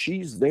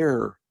she's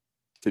there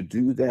to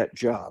do that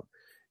job.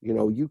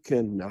 You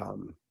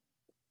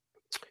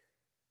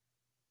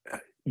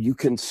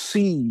can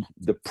see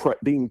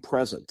being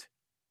present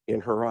in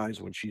her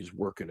eyes when she's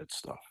working at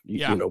stuff.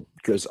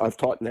 Because I've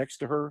taught next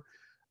to her,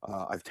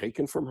 I've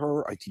taken from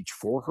her, I teach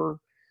for her.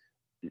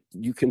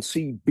 You can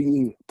see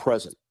being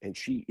present, and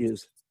she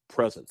is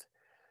present.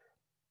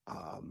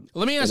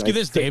 Let me ask you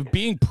this, Dave.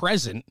 Being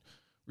present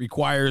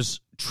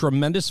requires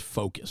tremendous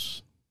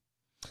focus.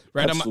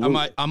 Right.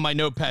 On my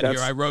notepad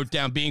here, I wrote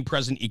down being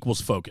present equals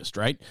focused.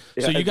 Right.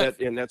 Yeah, so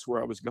and that's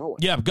where I was going.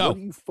 Yeah. Go.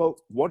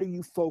 What are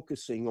you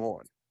focusing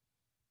on?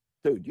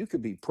 Dude, you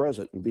could be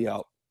present and be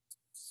out,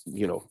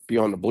 be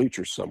on the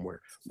bleachers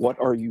somewhere. What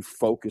are you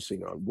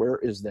focusing on? Where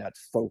is that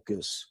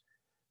focus?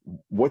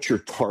 What's your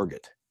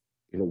target?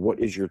 What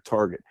is your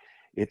target?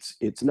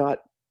 It's not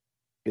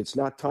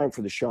time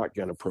for the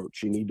shotgun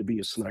approach. You need to be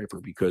a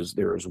sniper, because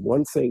there is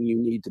one thing you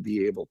need to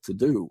be able to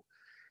do,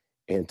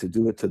 and to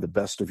do it to the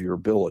best of your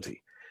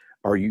ability.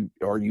 Are you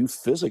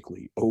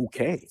physically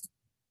okay?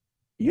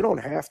 You don't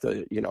have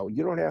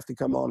to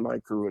come on my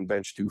crew and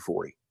bench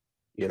 240.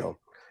 You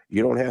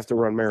don't have to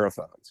run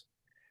marathons.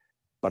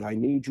 But I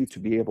need you to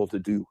be able to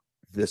do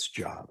this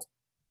job.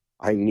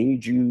 I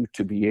need you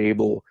to be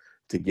able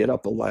to get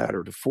up a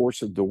ladder, to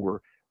force a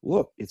door.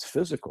 Look, it's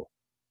physical.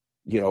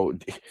 If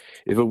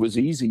it was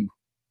easy,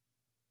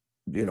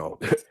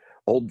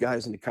 old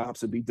guys and the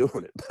cops would be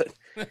doing it. But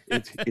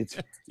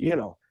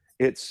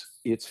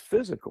it's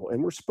physical,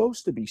 and we're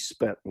supposed to be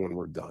spent when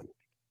we're done.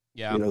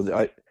 Yeah.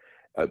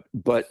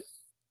 But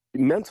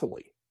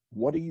mentally,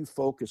 what are you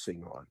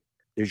focusing on?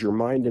 Is your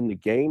mind in the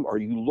game? Are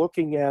you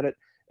looking at it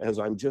as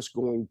I'm just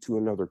going to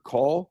another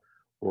call,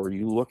 or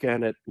you look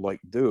at it like,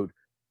 dude,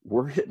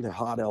 we're hitting a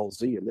hot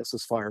LZ and this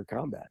is fire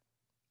combat.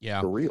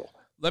 Yeah. For real.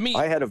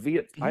 I had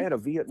a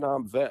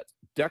Vietnam vet,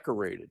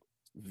 decorated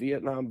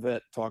Vietnam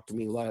vet, talk to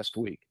me last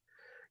week.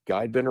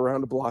 Guy'd been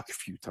around the block a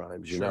few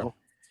times, you know.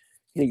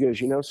 He goes,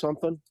 you know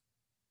something?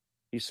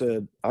 He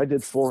said, I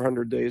did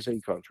 400 days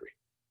in country.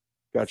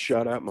 Got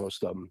shot at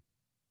most of them.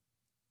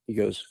 He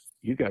goes,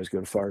 you guys go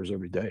to fires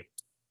every day.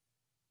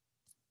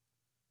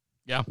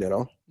 Yeah. You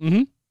know?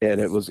 Mm-hmm.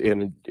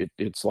 And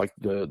it's like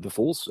the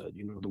fool said,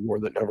 you know, the war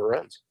that never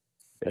ends.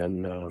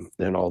 And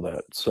all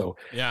that. So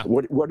yeah.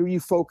 What are you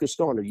focused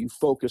on? Are you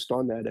focused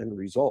on that end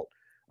result?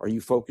 Are you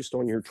focused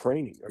on your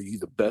training? Are you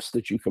the best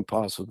that you can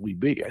possibly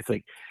be? I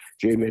think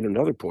Jay made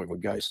another point when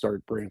guys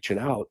started branching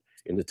out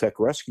into tech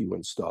rescue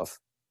and stuff.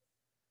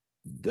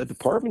 The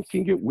department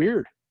can get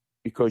weird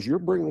because you're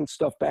bringing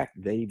stuff back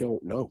they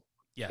don't know.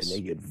 Yes. And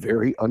they get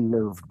very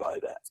unnerved by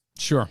that.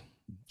 Sure.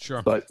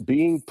 But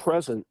being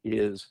present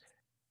is,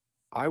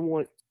 I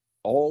want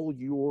all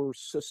your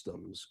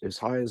systems as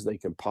high as they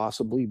can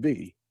possibly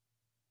be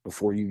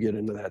before you get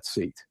into that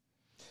seat.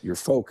 Your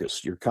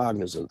focus, your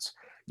cognizance,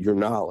 your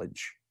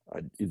knowledge,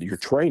 your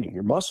training,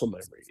 your muscle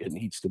memory, it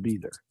needs to be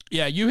there.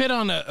 Yeah, you hit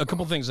on a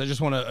couple things. I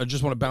just want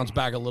to bounce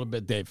back a little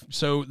bit, Dave.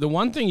 So the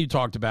one thing you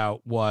talked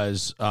about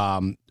was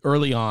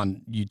early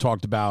on, you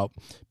talked about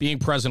being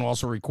present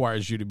also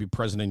requires you to be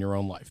present in your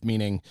own life,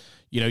 meaning,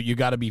 you know, you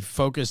got to be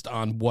focused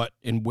on what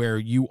and where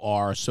you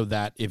are so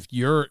that if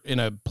you're in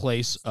a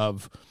place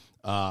of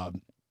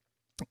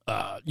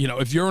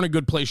if you're in a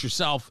good place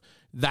yourself,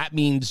 that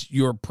means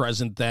you're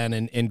present then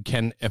and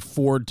can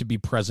afford to be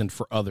present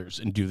for others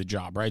and do the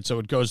job, right? So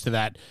it goes to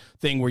that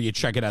thing where you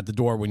check it at the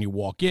door when you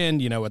walk in,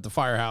 you know, at the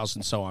firehouse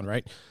and so on,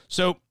 right?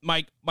 So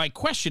my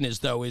question is,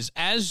 though, is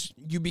as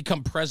you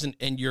become present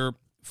and you're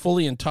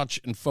fully in touch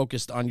and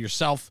focused on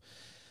yourself,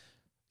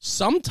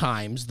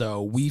 sometimes,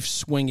 though, we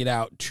swing it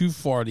out too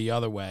far the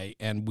other way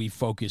and we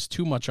focus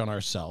too much on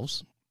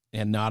ourselves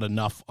and not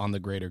enough on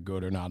the greater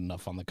good or not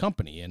enough on the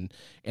company. And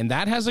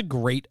that has a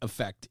great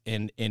effect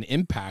and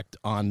impact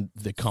on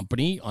the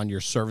company, on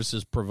your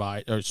services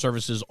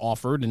services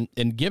offered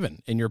and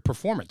given in your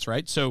performance,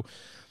 right? So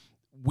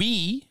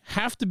we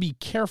have to be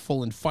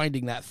careful in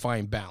finding that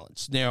fine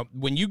balance. Now,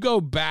 when you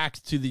go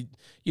back to the,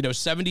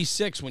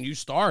 76, when you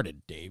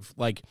started, Dave,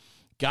 like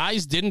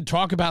guys didn't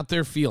talk about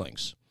their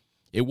feelings.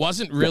 It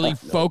wasn't really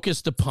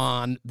focused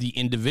upon the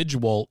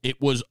individual.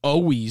 It was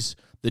always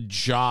the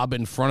job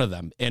in front of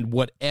them and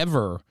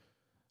whatever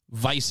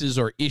vices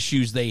or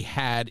issues they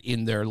had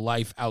in their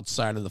life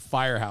outside of the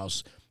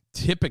firehouse,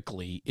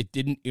 typically it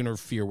didn't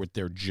interfere with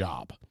their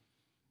job.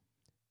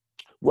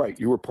 Right.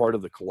 You were part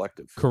of the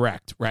collective.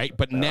 Correct. Right.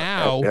 But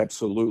now.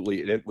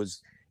 Absolutely.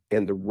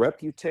 And the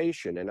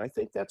reputation. And I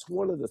think that's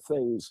one of the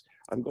things,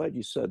 I'm glad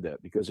you said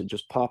that because it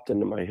just popped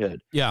into my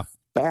head. Yeah.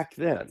 Back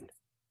then,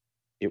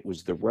 it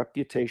was the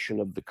reputation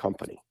of the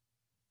company.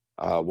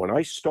 When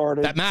I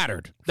started, that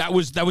mattered. That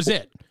was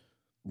it.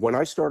 When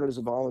I started as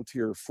a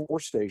volunteer, 4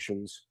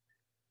 stations,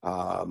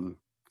 and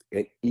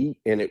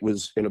it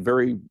was in a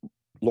very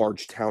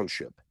large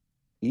township.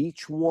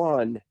 Each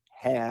one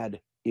had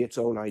its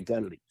own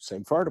identity.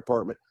 Same fire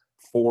department,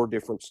 4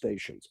 different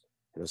stations,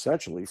 and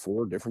essentially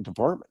 4 different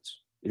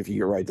departments. If you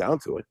get right down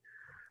to it,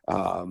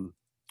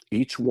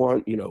 each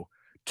one, 2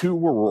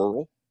 were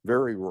rural,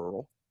 very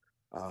rural,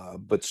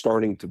 but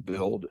starting to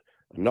build.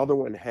 Another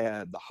one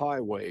had the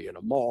highway and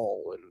a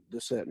mall and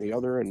this, that, and the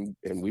other. And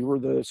we were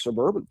the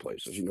suburban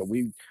places.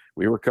 We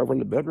were covering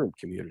the bedroom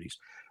communities.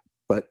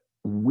 But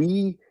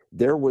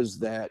there was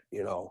that,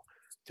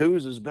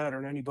 2s is better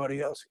than anybody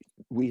else.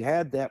 We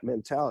had that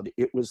mentality.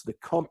 It was the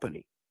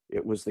company.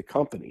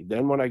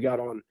 Then when I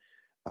got on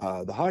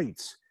the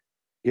Heights,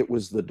 it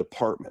was the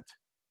department.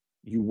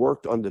 You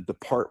worked on the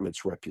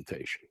department's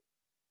reputation,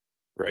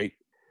 right?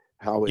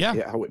 How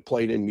it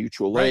played in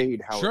mutual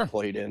aid, how it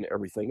played in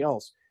everything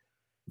else.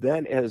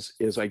 Then as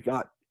I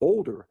got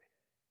older,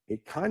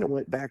 it kind of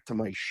went back to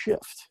my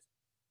shift.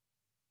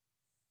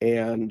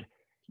 And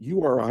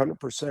you are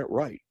 100%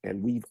 right.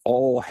 And we've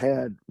all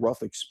had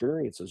rough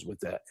experiences with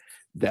that.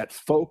 That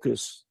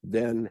focus,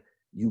 then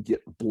you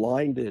get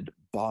blinded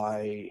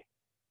by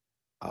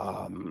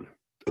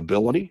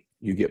ability.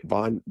 You get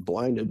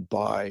blinded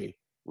by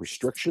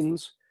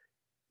restrictions.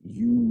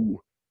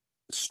 You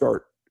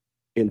start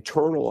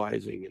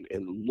internalizing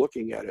and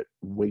looking at it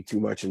way too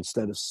much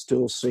instead of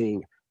still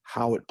seeing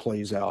how it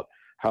plays out,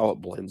 how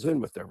it blends in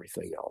with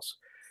everything else.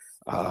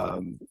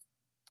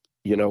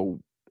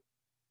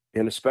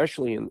 And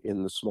especially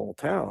in the small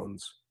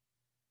towns,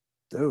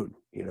 dude,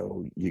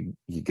 you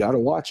got to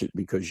watch it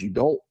because you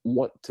don't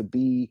want to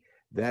be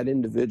that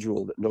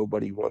individual that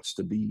nobody wants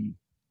to be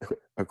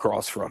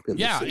across from in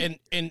the city.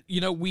 and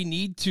we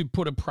need to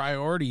put a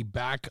priority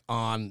back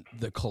on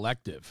the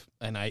collective,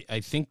 and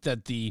I think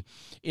that the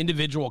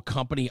individual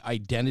company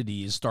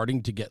identity is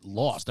starting to get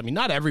lost. I mean,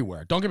 not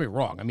everywhere, don't get me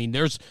wrong. I mean,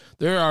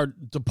 there are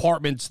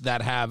departments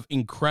that have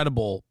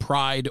incredible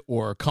pride,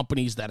 or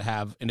companies that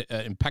have an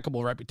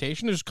impeccable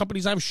reputation. There's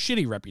companies that have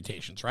shitty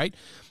reputations, right?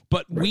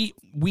 But we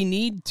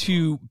need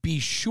to be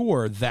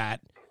sure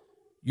that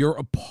you're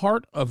a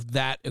part of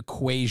that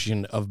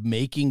equation of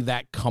making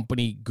that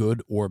company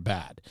good or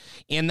bad.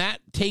 And that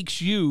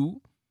makes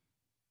you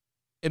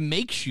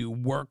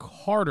work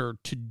harder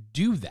to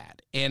do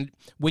that. And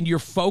when you're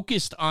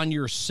focused on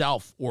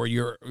yourself,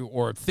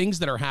 or things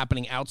that are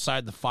happening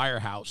outside the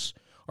firehouse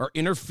are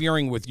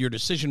interfering with your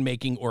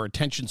decision-making or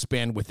attention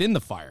span within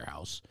the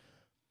firehouse,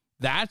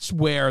 that's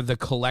where the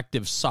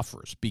collective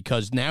suffers,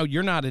 because now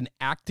you're not an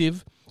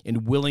active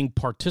and willing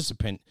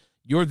participant.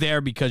 You're there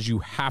because you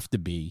have to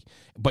be,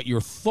 but your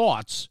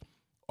thoughts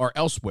are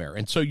elsewhere.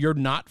 And so you're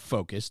not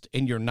focused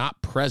and you're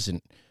not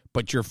present,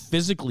 but you're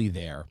physically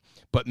there.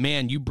 But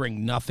man, you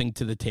bring nothing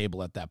to the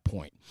table at that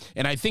point.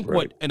 And I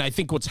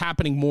think what's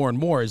happening more and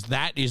more is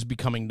that is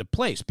becoming the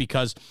place,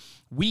 because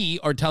we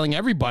are telling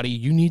everybody,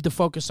 you need to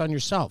focus on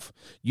yourself.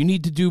 You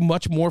need to do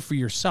much more for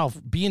yourself.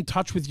 Be in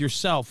touch with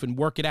yourself and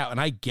work it out.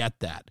 And I get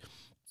that.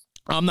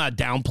 I'm not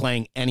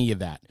downplaying any of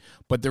that,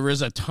 but there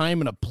is a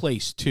time and a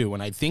place too.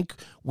 And I think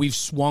we've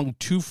swung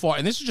too far.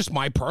 And this is just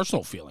my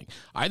personal feeling.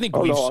 I think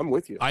I'm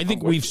with you. I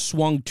think we've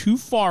swung too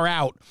far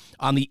out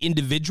on the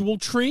individual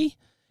tree,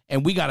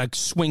 and we got to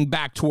swing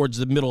back towards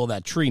the middle of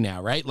that tree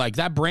now, right? Like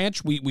that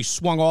branch, we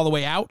swung all the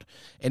way out,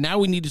 and now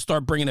we need to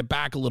start bringing it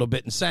back a little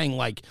bit and saying,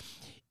 like,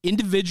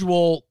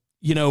 individual,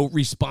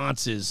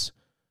 responses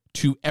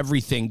to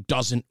everything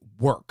doesn't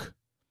work.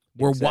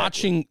 We're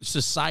watching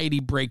society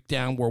break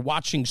down. We're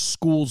watching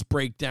schools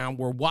break down.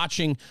 We're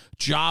watching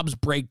jobs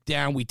break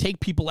down. We take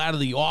people out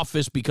of the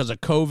office because of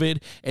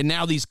COVID, and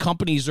now these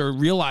companies are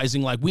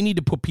realizing, like, we need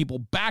to put people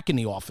back in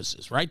the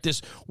offices, right?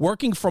 This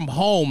working from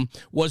home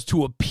was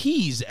to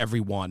appease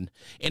everyone,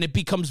 and it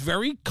becomes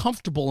very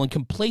comfortable, and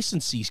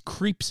complacency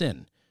creeps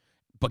in.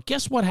 But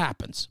guess what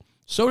happens?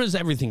 So does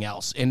everything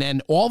else. And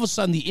then all of a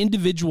sudden, the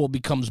individual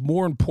becomes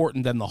more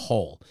important than the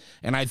whole.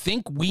 And I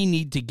think we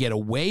need to get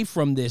away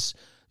from this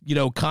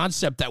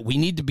concept that we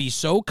need to be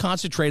so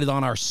concentrated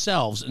on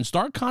ourselves and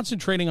start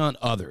concentrating on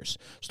others.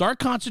 Start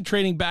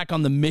concentrating back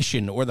on the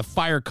mission, or the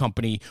fire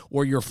company,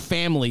 or your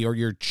family, or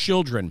your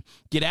children.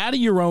 Get out of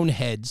your own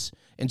heads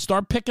and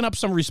start picking up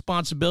some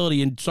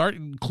responsibility, and start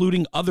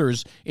including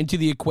others into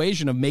the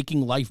equation of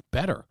making life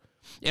better.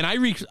 And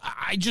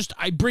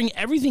I bring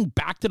everything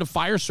back to the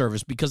fire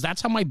service, because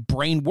that's how my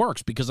brain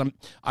works, because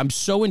I'm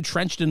so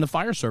entrenched in the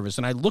fire service.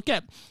 And I look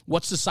at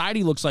what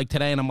society looks like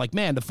today, and I'm like,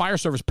 man, the fire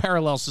service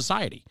parallels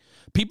society.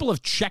 People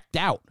have checked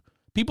out.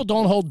 People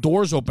don't hold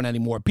doors open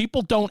anymore.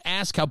 People don't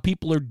ask how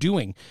people are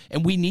doing.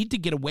 And we need to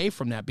get away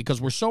from that, because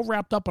we're so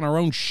wrapped up in our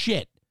own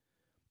shit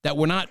that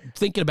we're not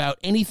thinking about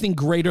anything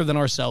greater than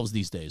ourselves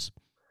these days.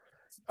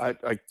 I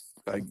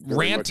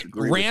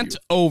rant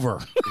over.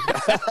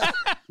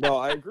 No,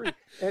 I agree.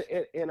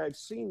 And I've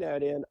seen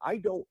that I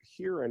don't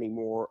hear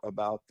anymore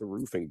about the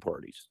roofing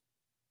parties.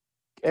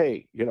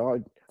 Hey,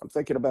 I'm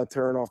thinking about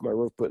tearing off my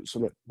roof, putting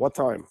some, what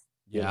time?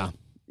 Yeah.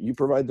 You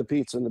provide the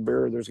pizza and the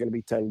beer, there's going to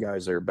be 10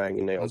 guys there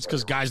banging nails. It's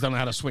because guys don't know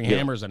how to swing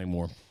hammers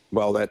anymore.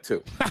 Well, that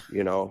too.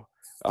 When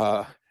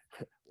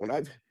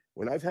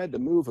I've had to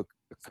move a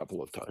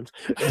couple of times,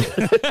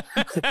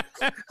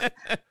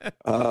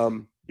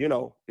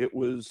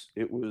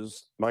 it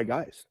was my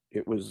guys.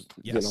 It was,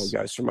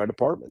 guys from my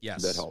department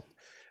that helped.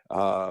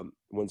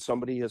 When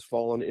somebody has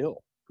fallen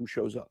ill, who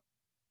shows up?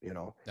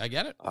 I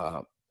get it.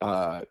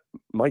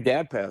 My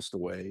dad passed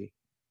away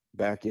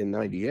back in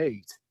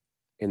 '98,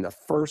 and the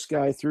first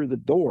guy through the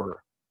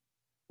door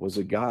was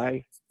a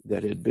guy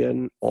that had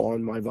been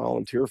on my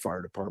volunteer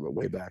fire department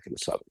way back in the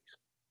 '70s.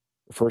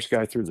 The first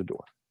guy through the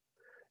door.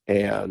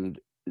 And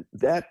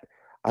that,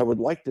 I would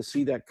like to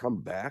see that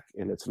come back.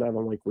 And it's not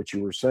unlike what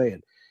you were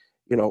saying,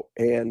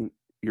 and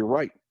you're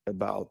right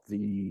about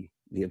the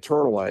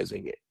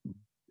internalizing it.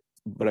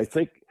 But I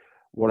think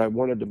what I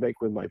wanted to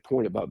make with my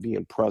point about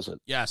being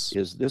present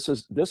is this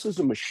is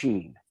a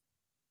machine.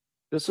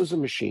 This is a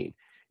machine.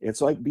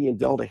 It's like being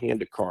dealt a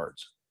hand of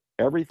cards.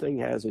 Everything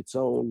has its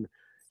own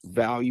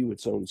value,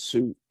 its own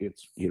suit.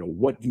 It's,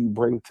 what do you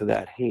bring to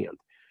that hand?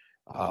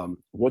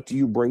 What do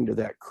you bring to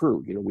that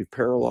crew? We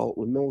parallel it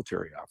with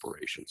military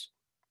operations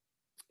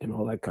and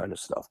all that kind of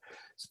stuff.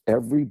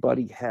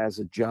 Everybody has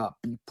a job.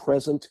 Be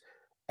present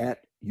at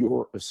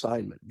your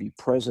assignment. Be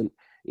present.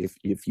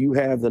 If you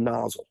have the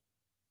nozzle,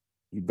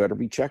 you better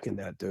be checking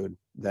that, dude.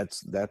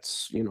 That's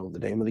the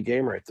name of the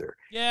game right there.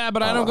 Yeah,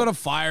 but I don't go to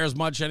fires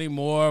much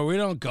anymore. We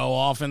don't go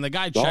often. The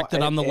guy checked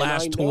it on the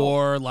last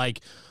tour, right?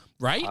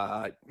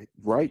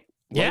 Right.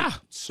 Yeah.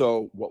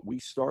 So what we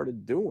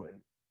started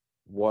doing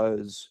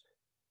was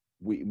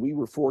we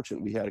were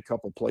fortunate. We had a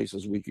couple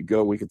places we could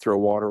go. We could throw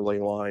water lay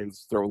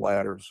lines, throw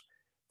ladders,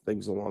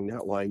 things along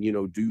that line,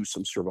 do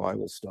some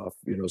survival stuff,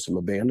 some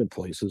abandoned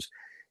places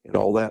and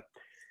all that.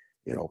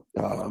 You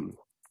know,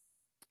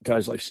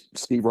 guys like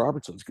Steve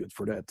Robertson's good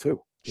for that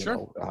too. You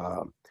Sure.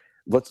 know,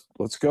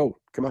 let's go.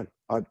 Come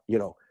on. You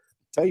know,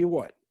 tell you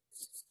what,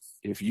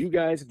 if you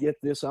guys get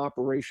this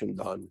operation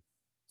done,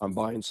 I'm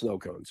buying snow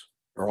cones,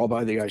 or I'll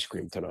buy the ice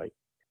cream tonight.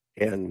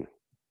 And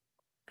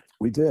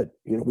we did.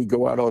 You know, we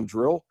go out on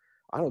drill.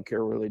 I don't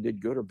care whether they did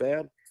good or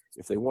bad.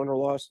 If they won or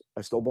lost,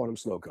 I still bought them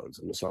snow cones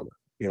in the summer.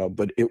 You know,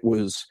 but it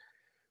was,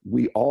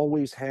 we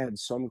always had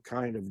some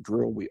kind of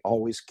drill. We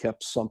always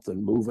kept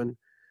something moving.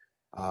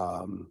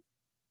 How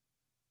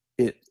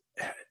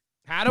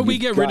do we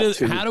get rid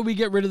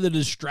of the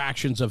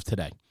distractions of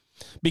today?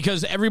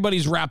 Because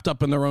everybody's wrapped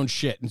up in their own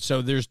shit, and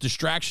so there's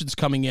distractions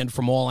coming in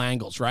from all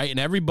angles, right? And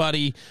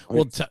everybody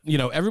will,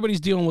 everybody's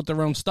dealing with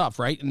their own stuff,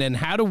 right? And then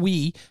how do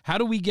we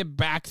get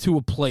back to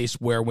a place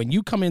where when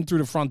you come in through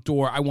the front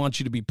door, I want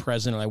you to be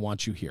present and I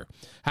want you here?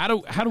 How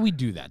do we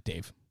do that,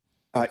 Dave?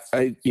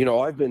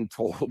 I've been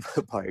told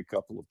by a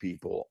couple of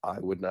people I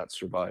would not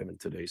survive in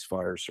today's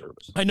fire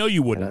service. I know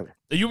you wouldn't.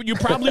 You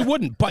probably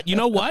wouldn't. But you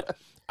know what?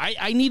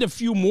 I need a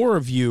few more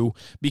of you,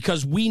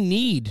 because we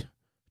need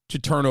to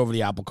turn over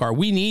the apple cart.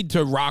 We need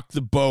to rock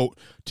the boat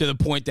to the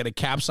point that it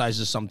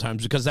capsizes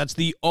sometimes, because that's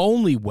the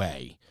only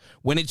way.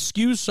 When it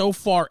skews so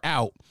far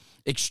out,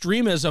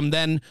 extremism,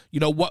 then,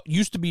 what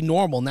used to be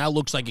normal now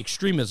looks like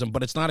extremism,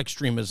 but it's not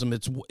extremism.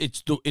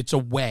 It's a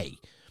way.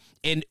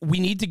 And we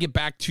need to get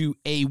back to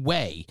a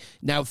way.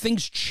 Now,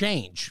 things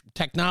change.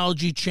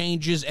 Technology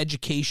changes,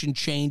 education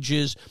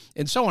changes,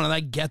 and so on. And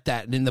I get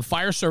that. And the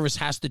fire service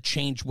has to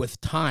change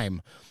with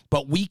time.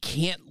 But we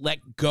can't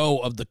let go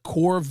of the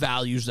core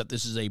values that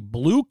this is a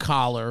blue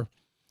collar.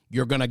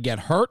 You're going to get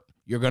hurt.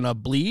 You're going to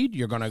bleed.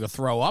 You're going to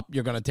throw up.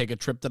 You're going to take a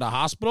trip to the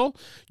hospital.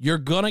 You're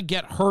going to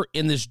get hurt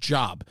in this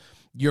job.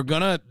 You're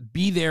going to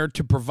be there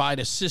to provide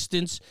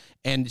assistance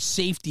and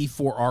safety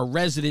for our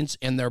residents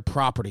and their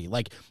property.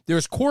 Like,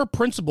 there's core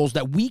principles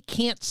that we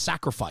can't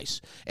sacrifice.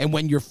 And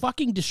when you're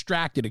fucking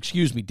distracted,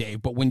 excuse me,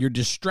 Dave, but when you're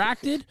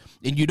distracted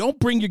and you don't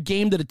bring your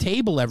game to the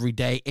table every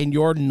day and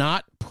you're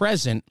not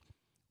present,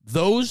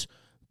 those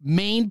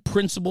main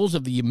principles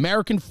of the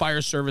American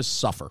Fire Service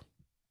suffer.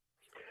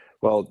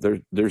 Well,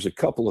 there's a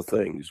couple of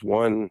things.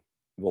 One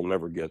we'll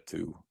never get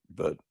to,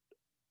 but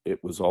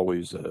it was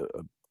always a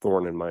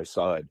thorn in my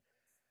side.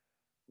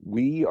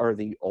 We are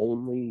the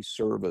only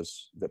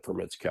service that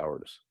permits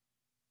cowardice.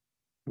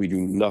 We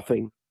do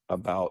nothing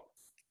about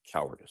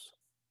cowardice.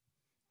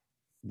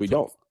 We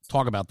don't.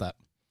 Talk about that.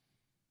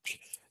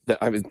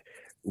 I mean,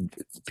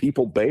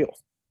 people bail.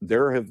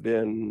 There have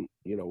been,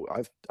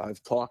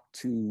 I've talked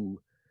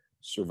to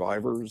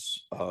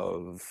survivors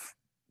of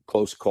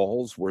close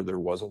calls where there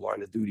was a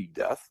line of duty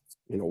death.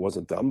 It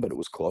wasn't them, but it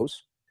was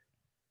close.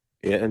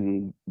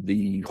 And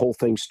the whole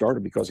thing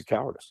started because of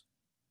cowardice.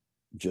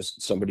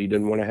 Just somebody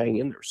didn't want to hang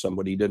in there.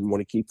 Somebody didn't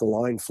want to keep the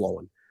line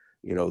flowing.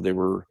 They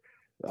were,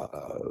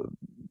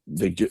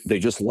 they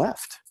just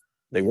left.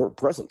 They weren't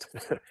present.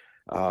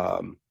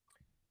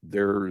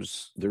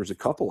 There's a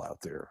couple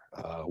out there.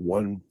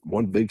 One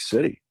big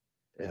city,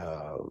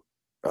 female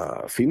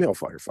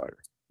firefighter.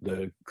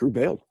 The crew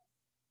bailed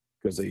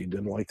because they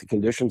didn't like the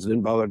conditions.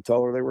 Didn't bother to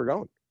tell her they were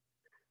going.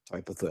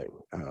 Type of thing.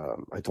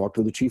 I talked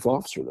to the chief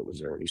officer that was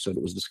there, and he said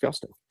it was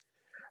disgusting.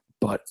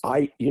 But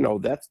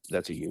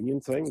that's a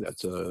union thing.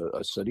 That's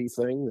a city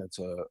thing. That's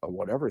a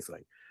whatever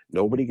thing.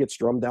 Nobody gets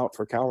drummed out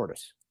for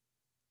cowardice.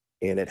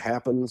 And it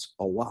happens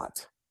a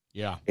lot.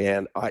 Yeah.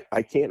 And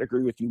I can't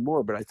agree with you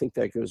more, but I think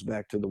that goes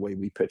back to the way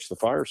we pitch the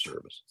fire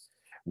service.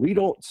 We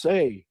don't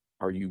say,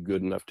 are you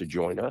good enough to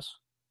join us?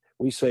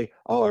 We say,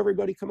 oh,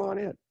 everybody come on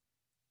in.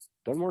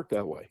 Doesn't work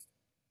that way.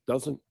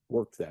 Doesn't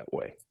work that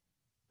way.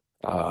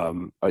 I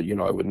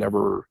would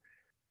never...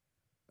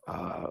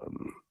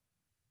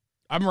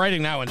 I'm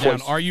writing that one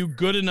down. Are you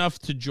good enough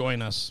to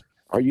join us?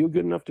 Are you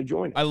good enough to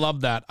join us? I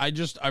love that. I've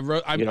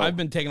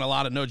been taking a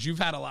lot of notes. You've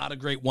had a lot of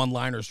great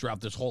one-liners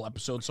throughout this whole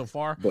episode so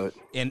far.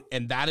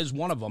 And that is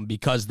one of them,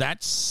 because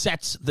that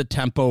sets the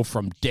tempo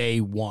from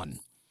day one.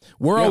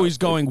 We're always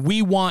going,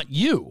 we want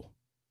you.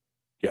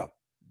 Yeah.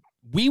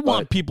 We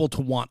want people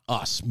to want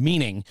us,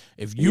 meaning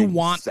if you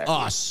want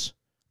us,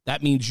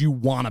 that means you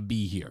want to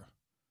be here.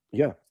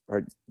 Yeah.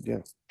 Right. Yeah.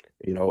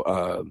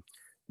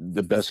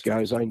 The best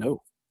guys I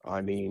know. I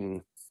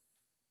mean,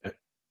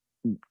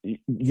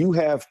 you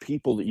have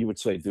people that you would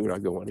say, dude,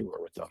 I'd go anywhere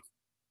with them.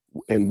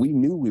 And we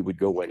knew we would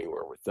go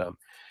anywhere with them.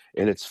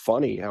 And it's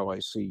funny how I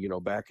see,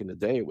 back in the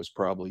day, it was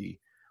probably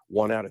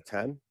 1 out of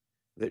 10.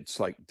 It's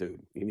like,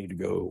 dude, you need to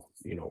go,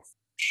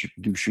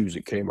 do shoes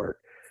at Kmart.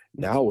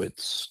 Now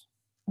it's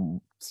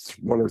 1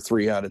 or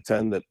 3 out of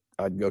 10 that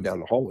I'd go down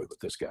the hallway with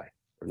this guy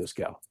or this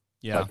gal.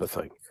 Yeah. Type of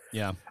thing.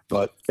 Yeah.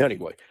 But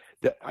anyway,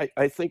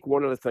 I think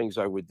one of the things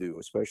I would do,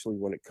 especially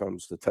when it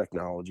comes to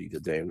technology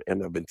today,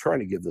 and I've been trying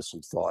to give this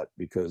some thought,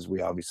 because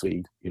we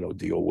obviously,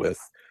 deal with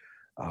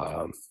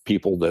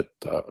people that,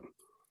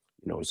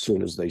 as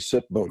soon as they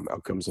sit, boom,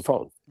 out comes the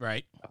phone.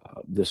 Right.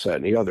 This, that,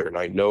 and the other. And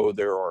I know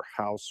there are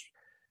house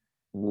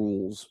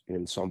rules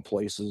in some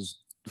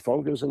places. The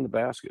phone goes in the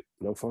basket.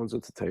 No phones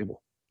at the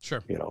table.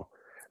 Sure.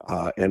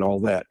 And all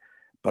that.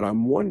 But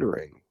I'm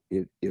wondering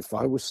if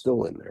I was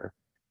still in there,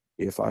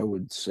 if I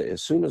would say,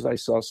 as soon as I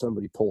saw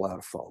somebody pull out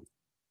a phone,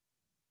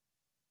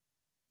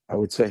 I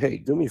would say, hey,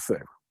 do me a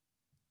favor,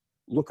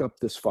 look up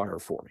this fire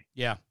for me.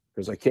 Yeah.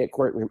 Because I can't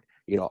quite remember,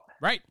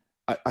 Right.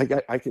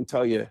 I can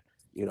tell you,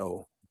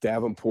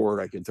 Davenport,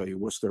 I can tell you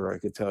Worcester, I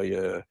can tell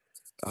you,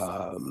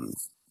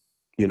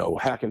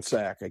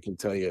 Hackensack, I can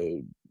tell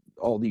you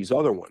all these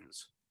other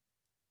ones.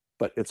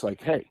 But it's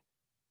like, hey,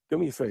 do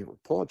me a favor,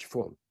 pull out your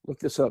phone, look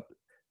this up,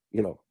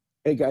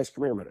 hey guys,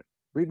 come here a minute,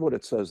 read what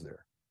it says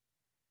there.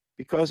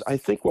 Because I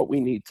think what we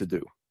need to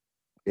do,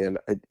 and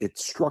it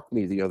struck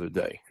me the other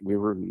day, we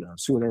were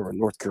Sue and I were in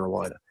North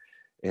Carolina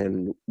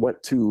and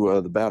went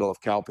to the Battle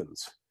of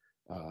Cowpens,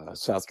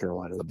 South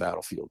Carolina, the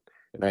battlefield.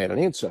 And I had an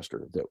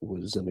ancestor that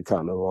was in the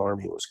Continental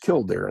Army and was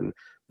killed there. And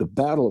the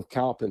Battle of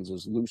Cowpens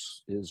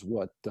is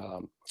what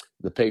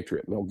The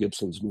Patriot, Mel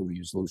Gibson's movie,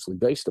 is loosely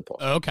based upon.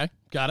 Okay,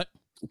 got it.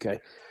 Okay.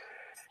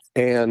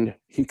 And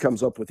he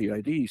comes up with the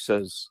idea. He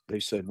says, they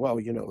said, well,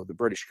 the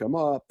British come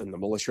up and the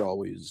militia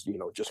always,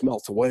 just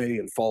melts away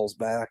and falls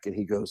back. And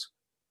he goes,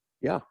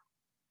 yeah,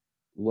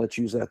 let's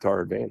use that to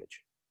our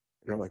advantage.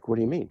 And I'm like, what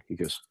do you mean? He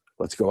goes,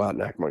 let's go out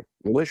and act like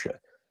militia.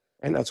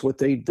 And that's what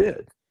they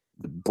did.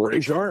 The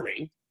British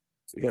Army,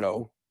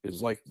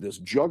 is like this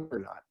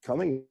juggernaut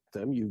coming at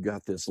them. You've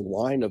got this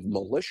line of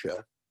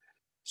militia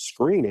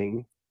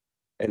screening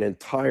an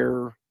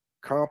entire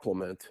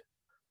complement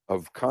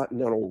of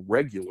Continental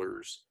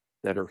regulars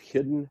that are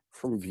hidden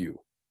from view.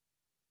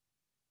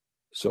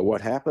 So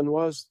what happened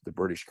was the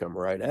British come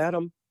right at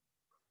them.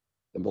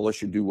 The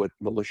militia do what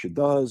militia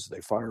does.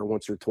 They fire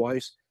once or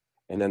twice,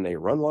 and then they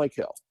run like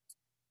hell.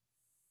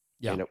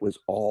 Yeah. And it was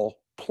all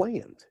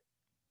planned.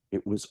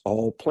 It was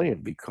all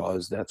planned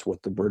because that's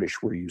what the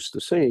British were used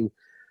to seeing.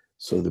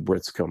 So the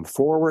Brits come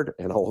forward,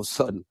 and all of a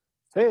sudden,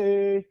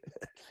 hey,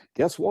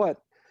 guess what?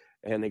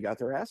 And they got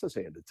their asses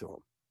handed to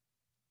them.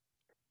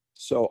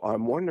 So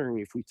I'm wondering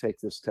if we take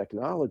this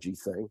technology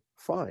thing,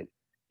 fine.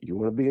 You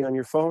want to be on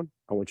your phone?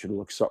 I want you to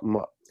look something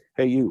up.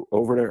 Hey, you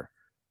over there,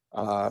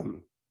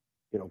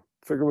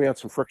 figure me out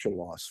some friction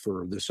loss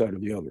for this side or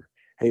the other.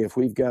 Hey, if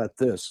we've got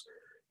this,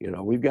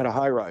 we've got a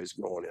high rise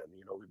going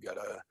in, we've got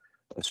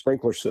a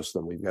sprinkler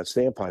system, we've got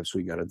standpipes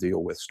we got to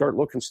deal with. Start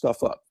looking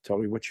stuff up. Tell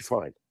me what you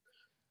find.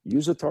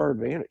 Use it to our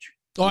advantage.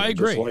 Oh, I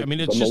agree. Like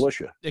it's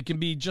militia. It can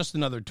be just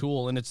another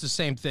tool, and it's the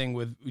same thing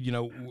with,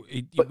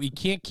 we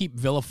can't keep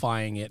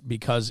vilifying it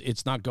because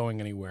it's not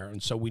going anywhere,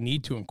 and so we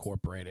need to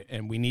incorporate it,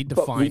 and we need to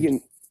find.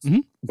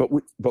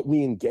 But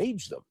we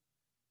engage them.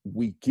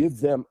 We give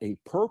them a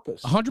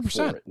purpose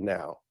 100% for it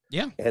now.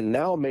 Yeah. And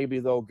now maybe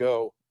they'll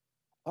go,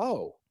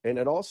 oh, and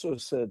it also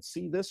said,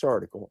 see this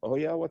article. Oh,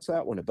 yeah, what's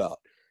that one about?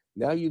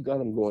 Now you got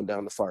them going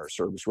down the fire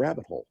service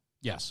rabbit hole.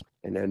 Yes.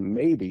 And then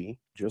maybe,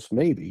 just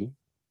maybe,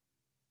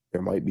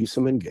 there might be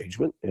some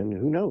engagement, and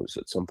who knows,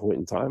 at some point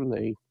in time,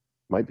 they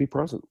might be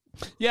present.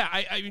 Yeah,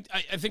 I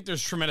think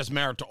there's tremendous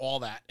merit to all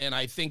that, and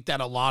I think that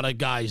a lot of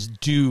guys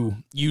do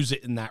use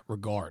it in that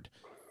regard.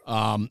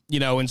 And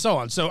so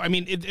on. So,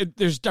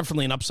 there's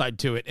definitely an upside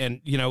to it.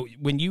 And,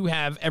 when you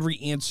have every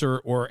answer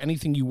or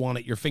anything you want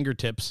at your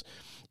fingertips,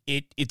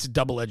 it's a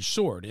double-edged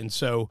sword. And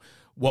so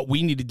what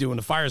we need to do in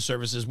the fire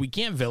service is we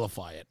can't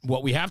vilify it.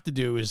 What we have to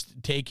do is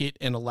take it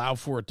and allow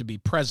for it to be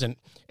present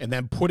and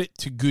then put it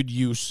to good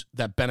use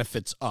that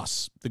benefits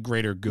us, the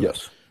greater good.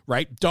 Yes.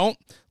 Right? Don't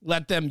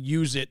let them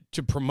use it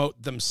to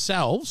promote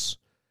themselves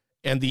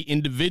and the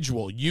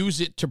individual.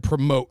 Use it to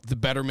promote the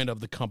betterment of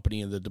the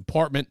company and the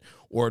department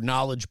or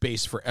knowledge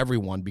base for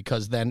everyone,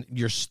 because then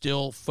you're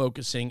still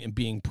focusing and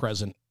being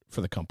present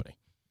for the company.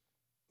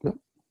 Yep.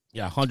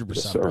 Yeah, 100%,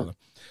 yes, brother.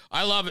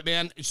 I love it,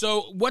 man.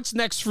 So what's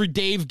next for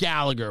Dave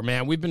Gallagher,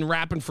 man? We've been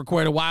rapping for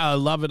quite a while. I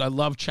love it. I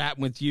love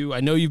chatting with you.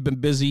 I know you've been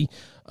busy.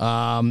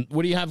 What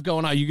do you have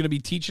going on? Are you going to be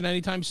teaching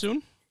anytime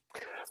soon?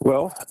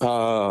 Well,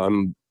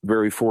 I'm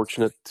very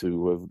fortunate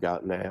to have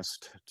gotten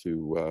asked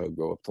to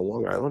go up to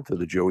Long Island to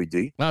the Joey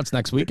D. Well, it's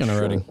next weekend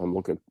already. I'm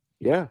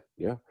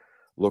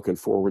looking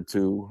forward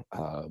to.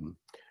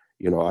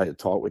 I had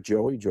taught with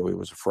Joey. Joey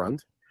was a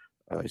friend.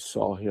 I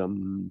saw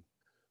him.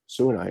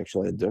 Sue and I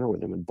actually had dinner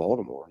with him in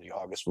Baltimore in the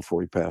August before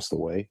he passed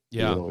away.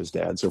 Yeah, his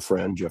dad's a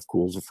friend. Jeff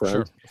Kuhl's a friend.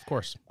 Sure, of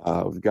course.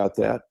 We've got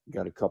that.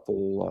 Got a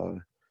couple.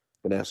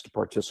 Been asked to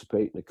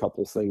participate in a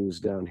couple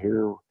things down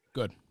here.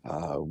 Good.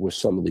 With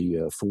some of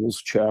the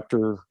Fools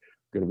chapter.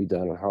 Going to be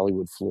down in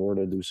Hollywood,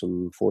 Florida, do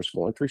some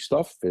forcible entry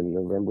stuff in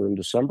November and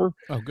December.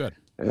 Oh, good.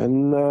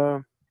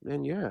 And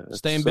yeah.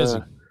 Staying busy.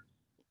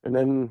 And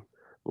then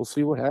we'll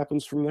see what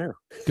happens from there.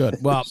 Good.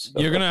 Well,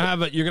 you're gonna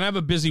have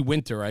a busy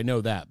winter. I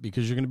know that,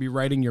 because you're gonna be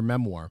writing your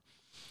memoir.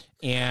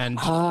 And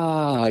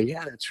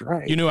yeah, that's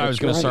right. You knew I was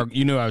gonna start.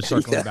 You knew I was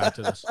circling back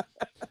to this.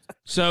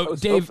 So,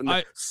 Dave,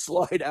 I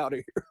slide out of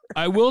here.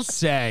 I will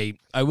say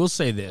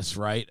this,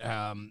 right?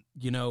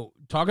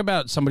 Talk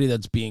about somebody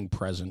that's being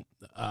present.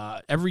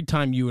 Every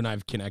time you and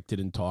I've connected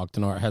and talked,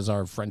 and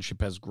our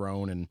friendship has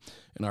grown, and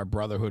our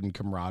brotherhood and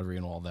camaraderie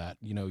and all that,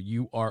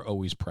 you are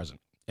always present,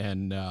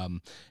 and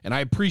I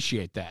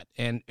appreciate that.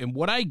 And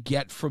what I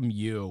get from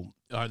you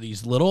are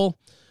these little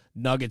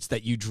nuggets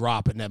that you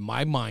drop, and then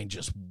my mind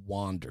just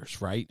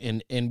wanders, right?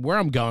 And where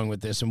I'm going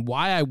with this and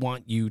why I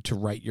want you to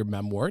write your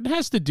memoir, it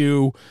has to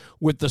do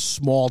with the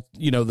small,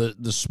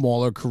 the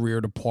smaller career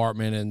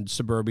department and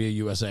Suburbia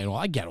USA and all.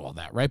 I get all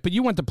that, right? But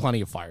you went to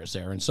plenty of fires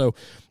there. And so,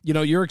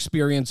 your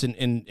experience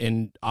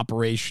in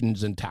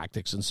operations and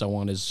tactics and so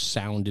on is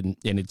sound, and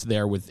it's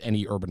there with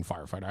any urban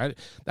firefighter.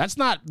 That's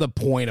not the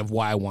point of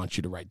why I want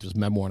you to write this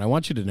memoir, and I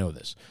want you to know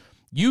this.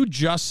 You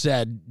just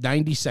said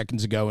 90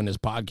 seconds ago in this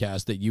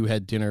podcast that you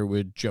had dinner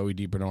with Joey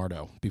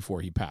DiBernardo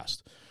before he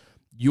passed.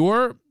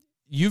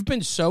 You've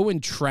been so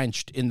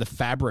entrenched in the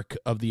fabric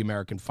of the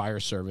American Fire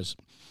Service.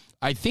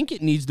 I think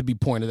it needs to be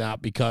pointed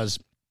out because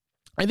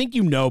I think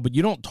but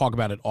you don't talk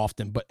about it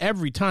often. But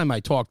every time I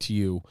talk to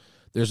you,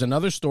 there's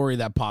another story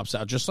that pops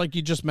out, just like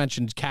you just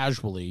mentioned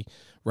casually,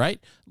 right?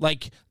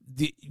 Like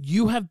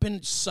you have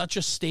been such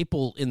a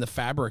staple in the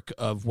fabric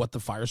of what the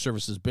fire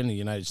service has been in the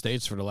United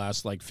States for the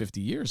last 50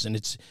 years. And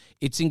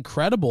it's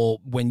incredible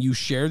when you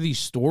share these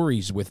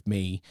stories with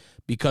me,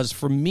 because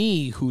for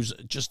me, who's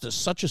just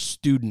such a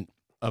student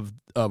of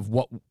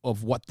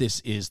what this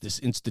is, this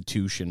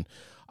institution,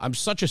 I'm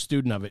such a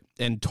student of it.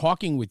 And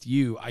talking with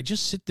you, I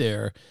just sit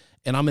there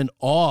and I'm in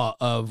awe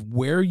of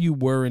where you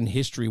were in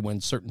history when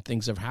certain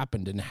things have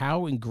happened and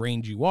how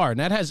ingrained you are. And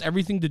that has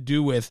everything to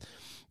do with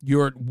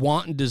your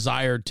want and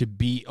desire to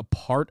be a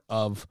part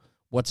of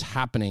what's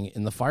happening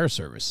in the fire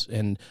service.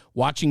 And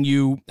watching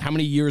you, how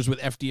many years with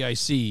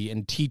FDIC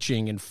and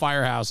teaching and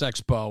Firehouse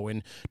Expo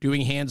and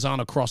doing hands-on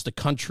across the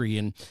country,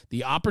 and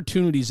the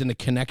opportunities and the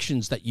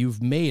connections that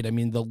you've made. I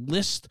mean, the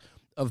list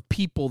of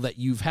people that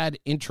you've had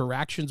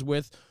interactions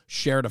with,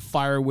 shared a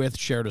fire with,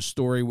 shared a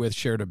story with,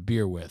 shared a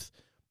beer with.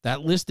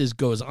 That list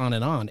goes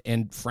on.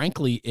 And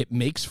frankly, it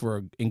makes for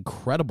an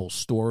incredible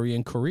story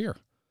and career.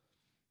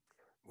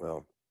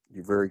 Well,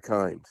 you're very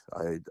kind.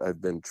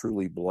 I've been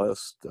truly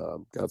blessed.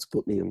 God's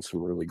put me in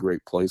some really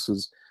great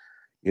places.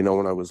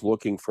 When I was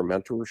looking for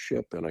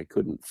mentorship and I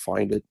couldn't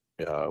find it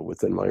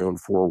within my own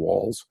four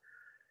walls,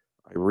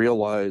 I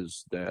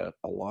realized that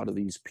a lot of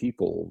these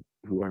people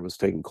who I was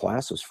taking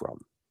classes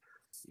from,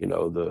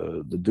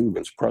 the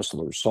Dugans,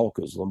 Presslers,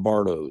 Salkas,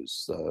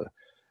 Lombardos,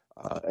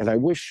 and I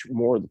wish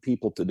more of the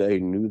people today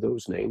knew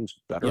those names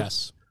better.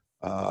 Yes.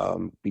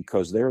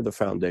 Because they're the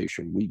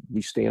foundation.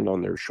 We stand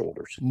on their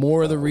shoulders.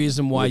 More of the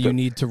reason why you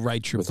need to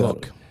write your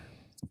book.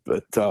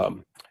 But,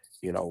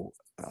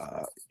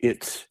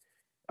 it's,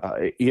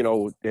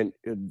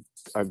 and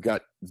I've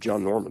got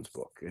John Norman's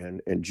book,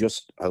 and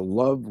just, I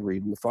love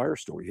reading the fire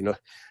story.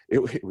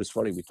 It was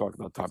funny. We talked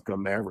about Top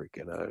Gun Maverick,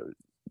 and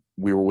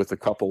we were with a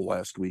couple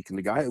last week, and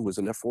the guy was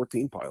an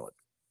F-14 pilot,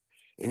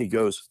 and he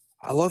goes,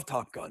 "I love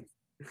Top Gun."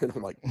 And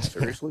I'm like,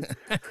 seriously?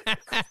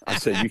 I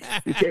said,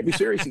 you can't be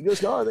serious. He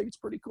goes, "No, I think it's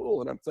pretty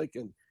cool." And I'm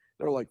thinking,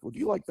 they're like, "Well, do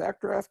you like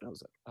Backdraft?" And I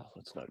was like, "Oh,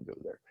 let's not go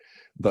there."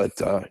 But,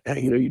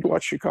 you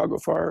watch Chicago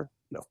Fire?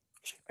 No,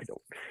 I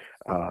don't.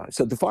 I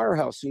said the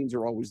firehouse scenes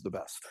are always the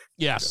best.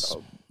 Yes.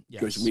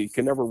 Because we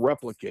can never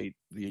replicate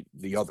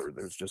the other.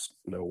 There's just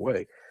no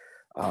way.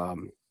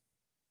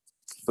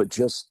 But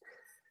just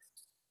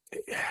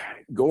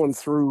going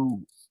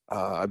through,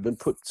 I've been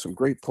put some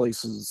great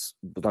places,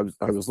 but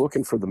I was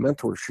looking for the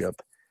mentorship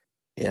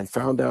and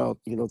found out,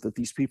 that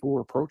these people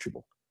were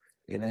approachable.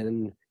 And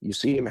then you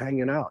see him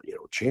hanging out,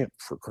 Champ,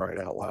 for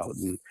crying out loud.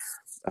 And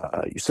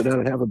you sit down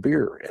and have a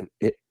beer.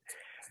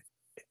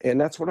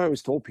 And that's what I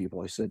always told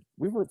people. I said,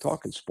 we weren't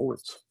talking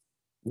sports.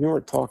 We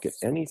weren't talking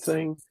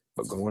anything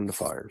but going to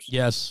fires.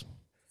 Yes.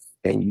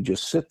 And you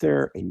just sit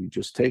there and you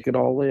just take it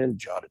all in,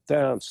 jot it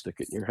down, stick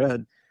it in your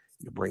head,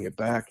 you bring it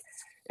back.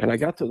 And I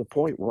got to the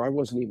point where I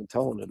wasn't even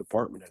telling the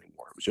department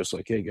anymore. It was just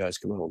like, "Hey guys,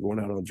 come on, we're going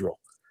out on a drill."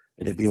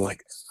 And it'd be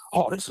like,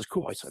 "Oh, this is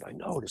cool." I said, "I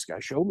know, this guy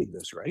showed me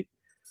this, right?"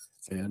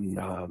 And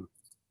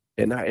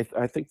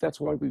I think that's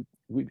why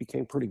we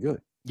became pretty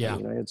good. Yeah. I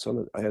mean, I had some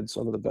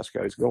of the best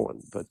guys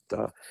going, but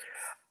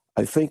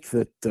I think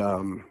that,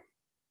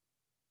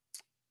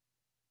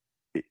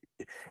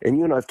 and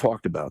you and I've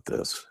talked about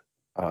this,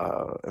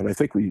 and I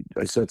think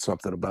I said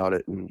something about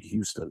it in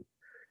Houston.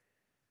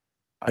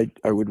 I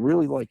would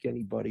really like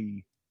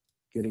anybody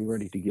getting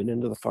ready to get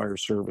into the fire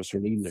service or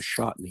needing a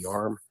shot in the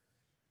arm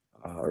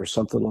or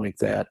something like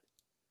that,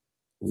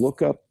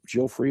 look up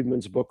Jill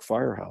Friedman's book,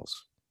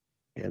 Firehouse,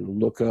 and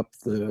look up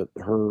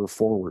her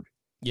foreword.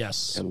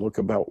 Yes. And look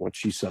about what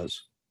she says.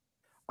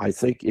 I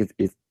think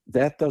if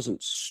that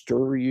doesn't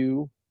stir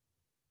you,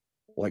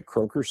 like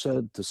Croker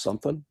said, to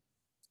something,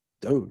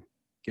 dude,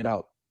 get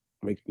out.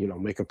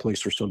 Make a place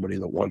for somebody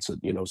that wants it,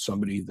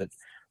 somebody that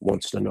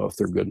wants to know if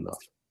they're good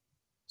enough.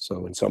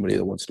 So, and somebody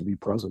that wants to be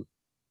present.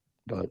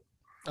 But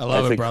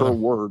I think her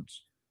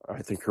words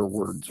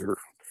are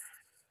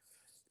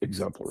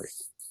exemplary.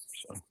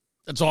 So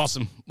that's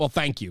awesome. Well,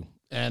 thank you.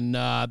 And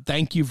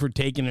thank you for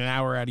taking an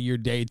hour out of your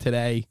day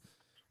today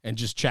and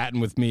just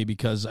chatting with me,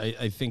 because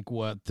I think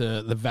what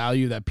the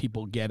value that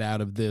people get out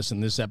of this,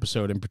 and this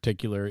episode in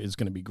particular, is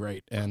going to be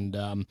great. And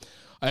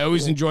I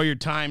always enjoy your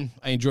time.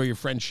 I enjoy your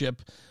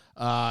friendship.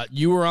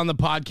 You were on the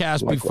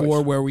podcast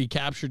before where we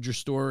captured your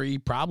story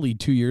probably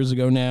 2 years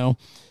ago now.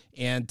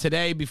 And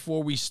today,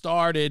 before we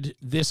started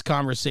this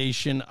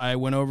conversation, I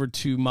went over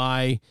to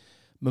my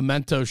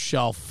memento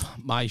shelf,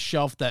 my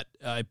shelf that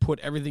I put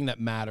everything that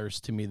matters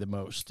to me the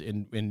most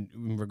in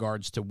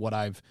regards to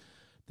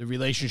the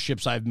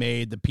relationships I've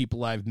made, the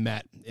people I've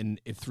met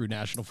through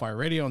National Fire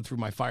Radio and through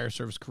my fire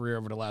service career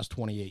over the last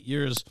 28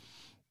 years.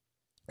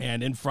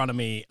 And in front of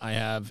me, I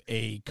have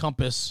a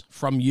compass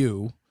from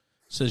you.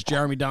 It says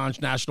Jeremy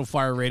Donge, National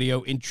Fire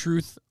Radio. In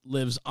truth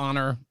lives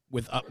honor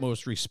with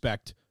utmost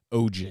respect,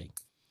 OG.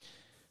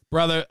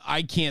 Brother,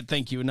 I can't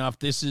thank you enough.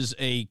 This is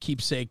a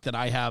keepsake that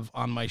I have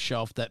on my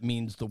shelf that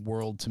means the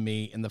world to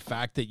me. And the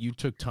fact that you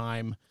took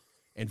time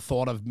and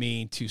thought of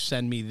me to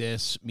send me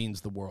this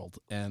means the world.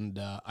 And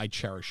I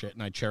cherish it,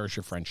 and I cherish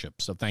your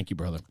friendship. So thank you,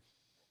 brother.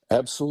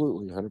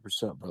 Absolutely,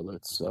 100%, brother.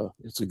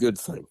 It's a good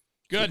thing.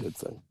 Good.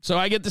 It's a good thing. So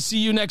I get to see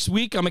you next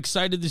week. I'm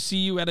excited to see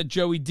you at a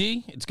Joey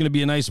D. It's going to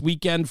be a nice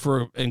weekend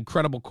for an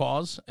incredible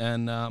cause,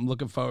 and I'm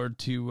looking forward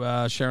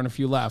to sharing a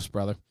few laughs,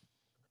 brother.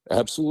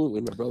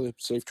 Absolutely, my brother.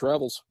 Safe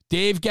travels.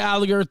 Dave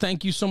Gallagher,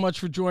 thank you so much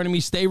for joining me.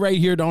 Stay right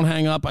here. Don't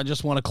hang up. I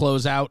just want to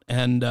close out,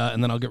 and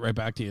then I'll get right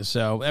back to you.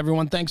 So,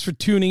 everyone, thanks for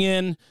tuning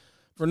in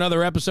for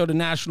another episode of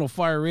National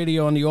Fire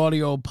Radio on the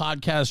audio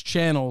podcast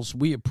channels.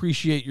 We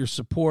appreciate your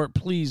support.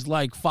 Please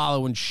like,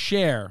 follow, and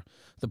share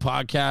the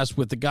podcast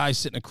with the guy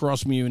sitting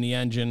across from you in the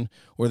engine,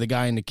 or the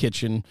guy in the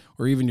kitchen,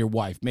 or even your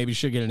wife. Maybe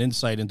she'll get an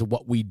insight into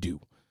what we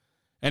do.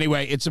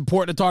 Anyway, it's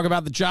important to talk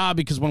about the job,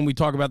 because when we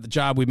talk about the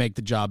job, we make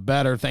the job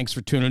better. Thanks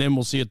for tuning in.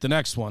 We'll see you at the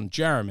next one.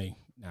 Jeremy,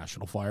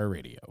 National Fire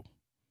Radio.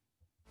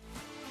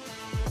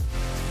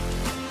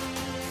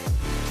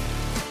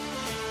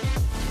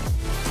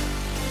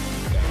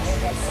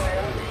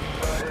 Yes.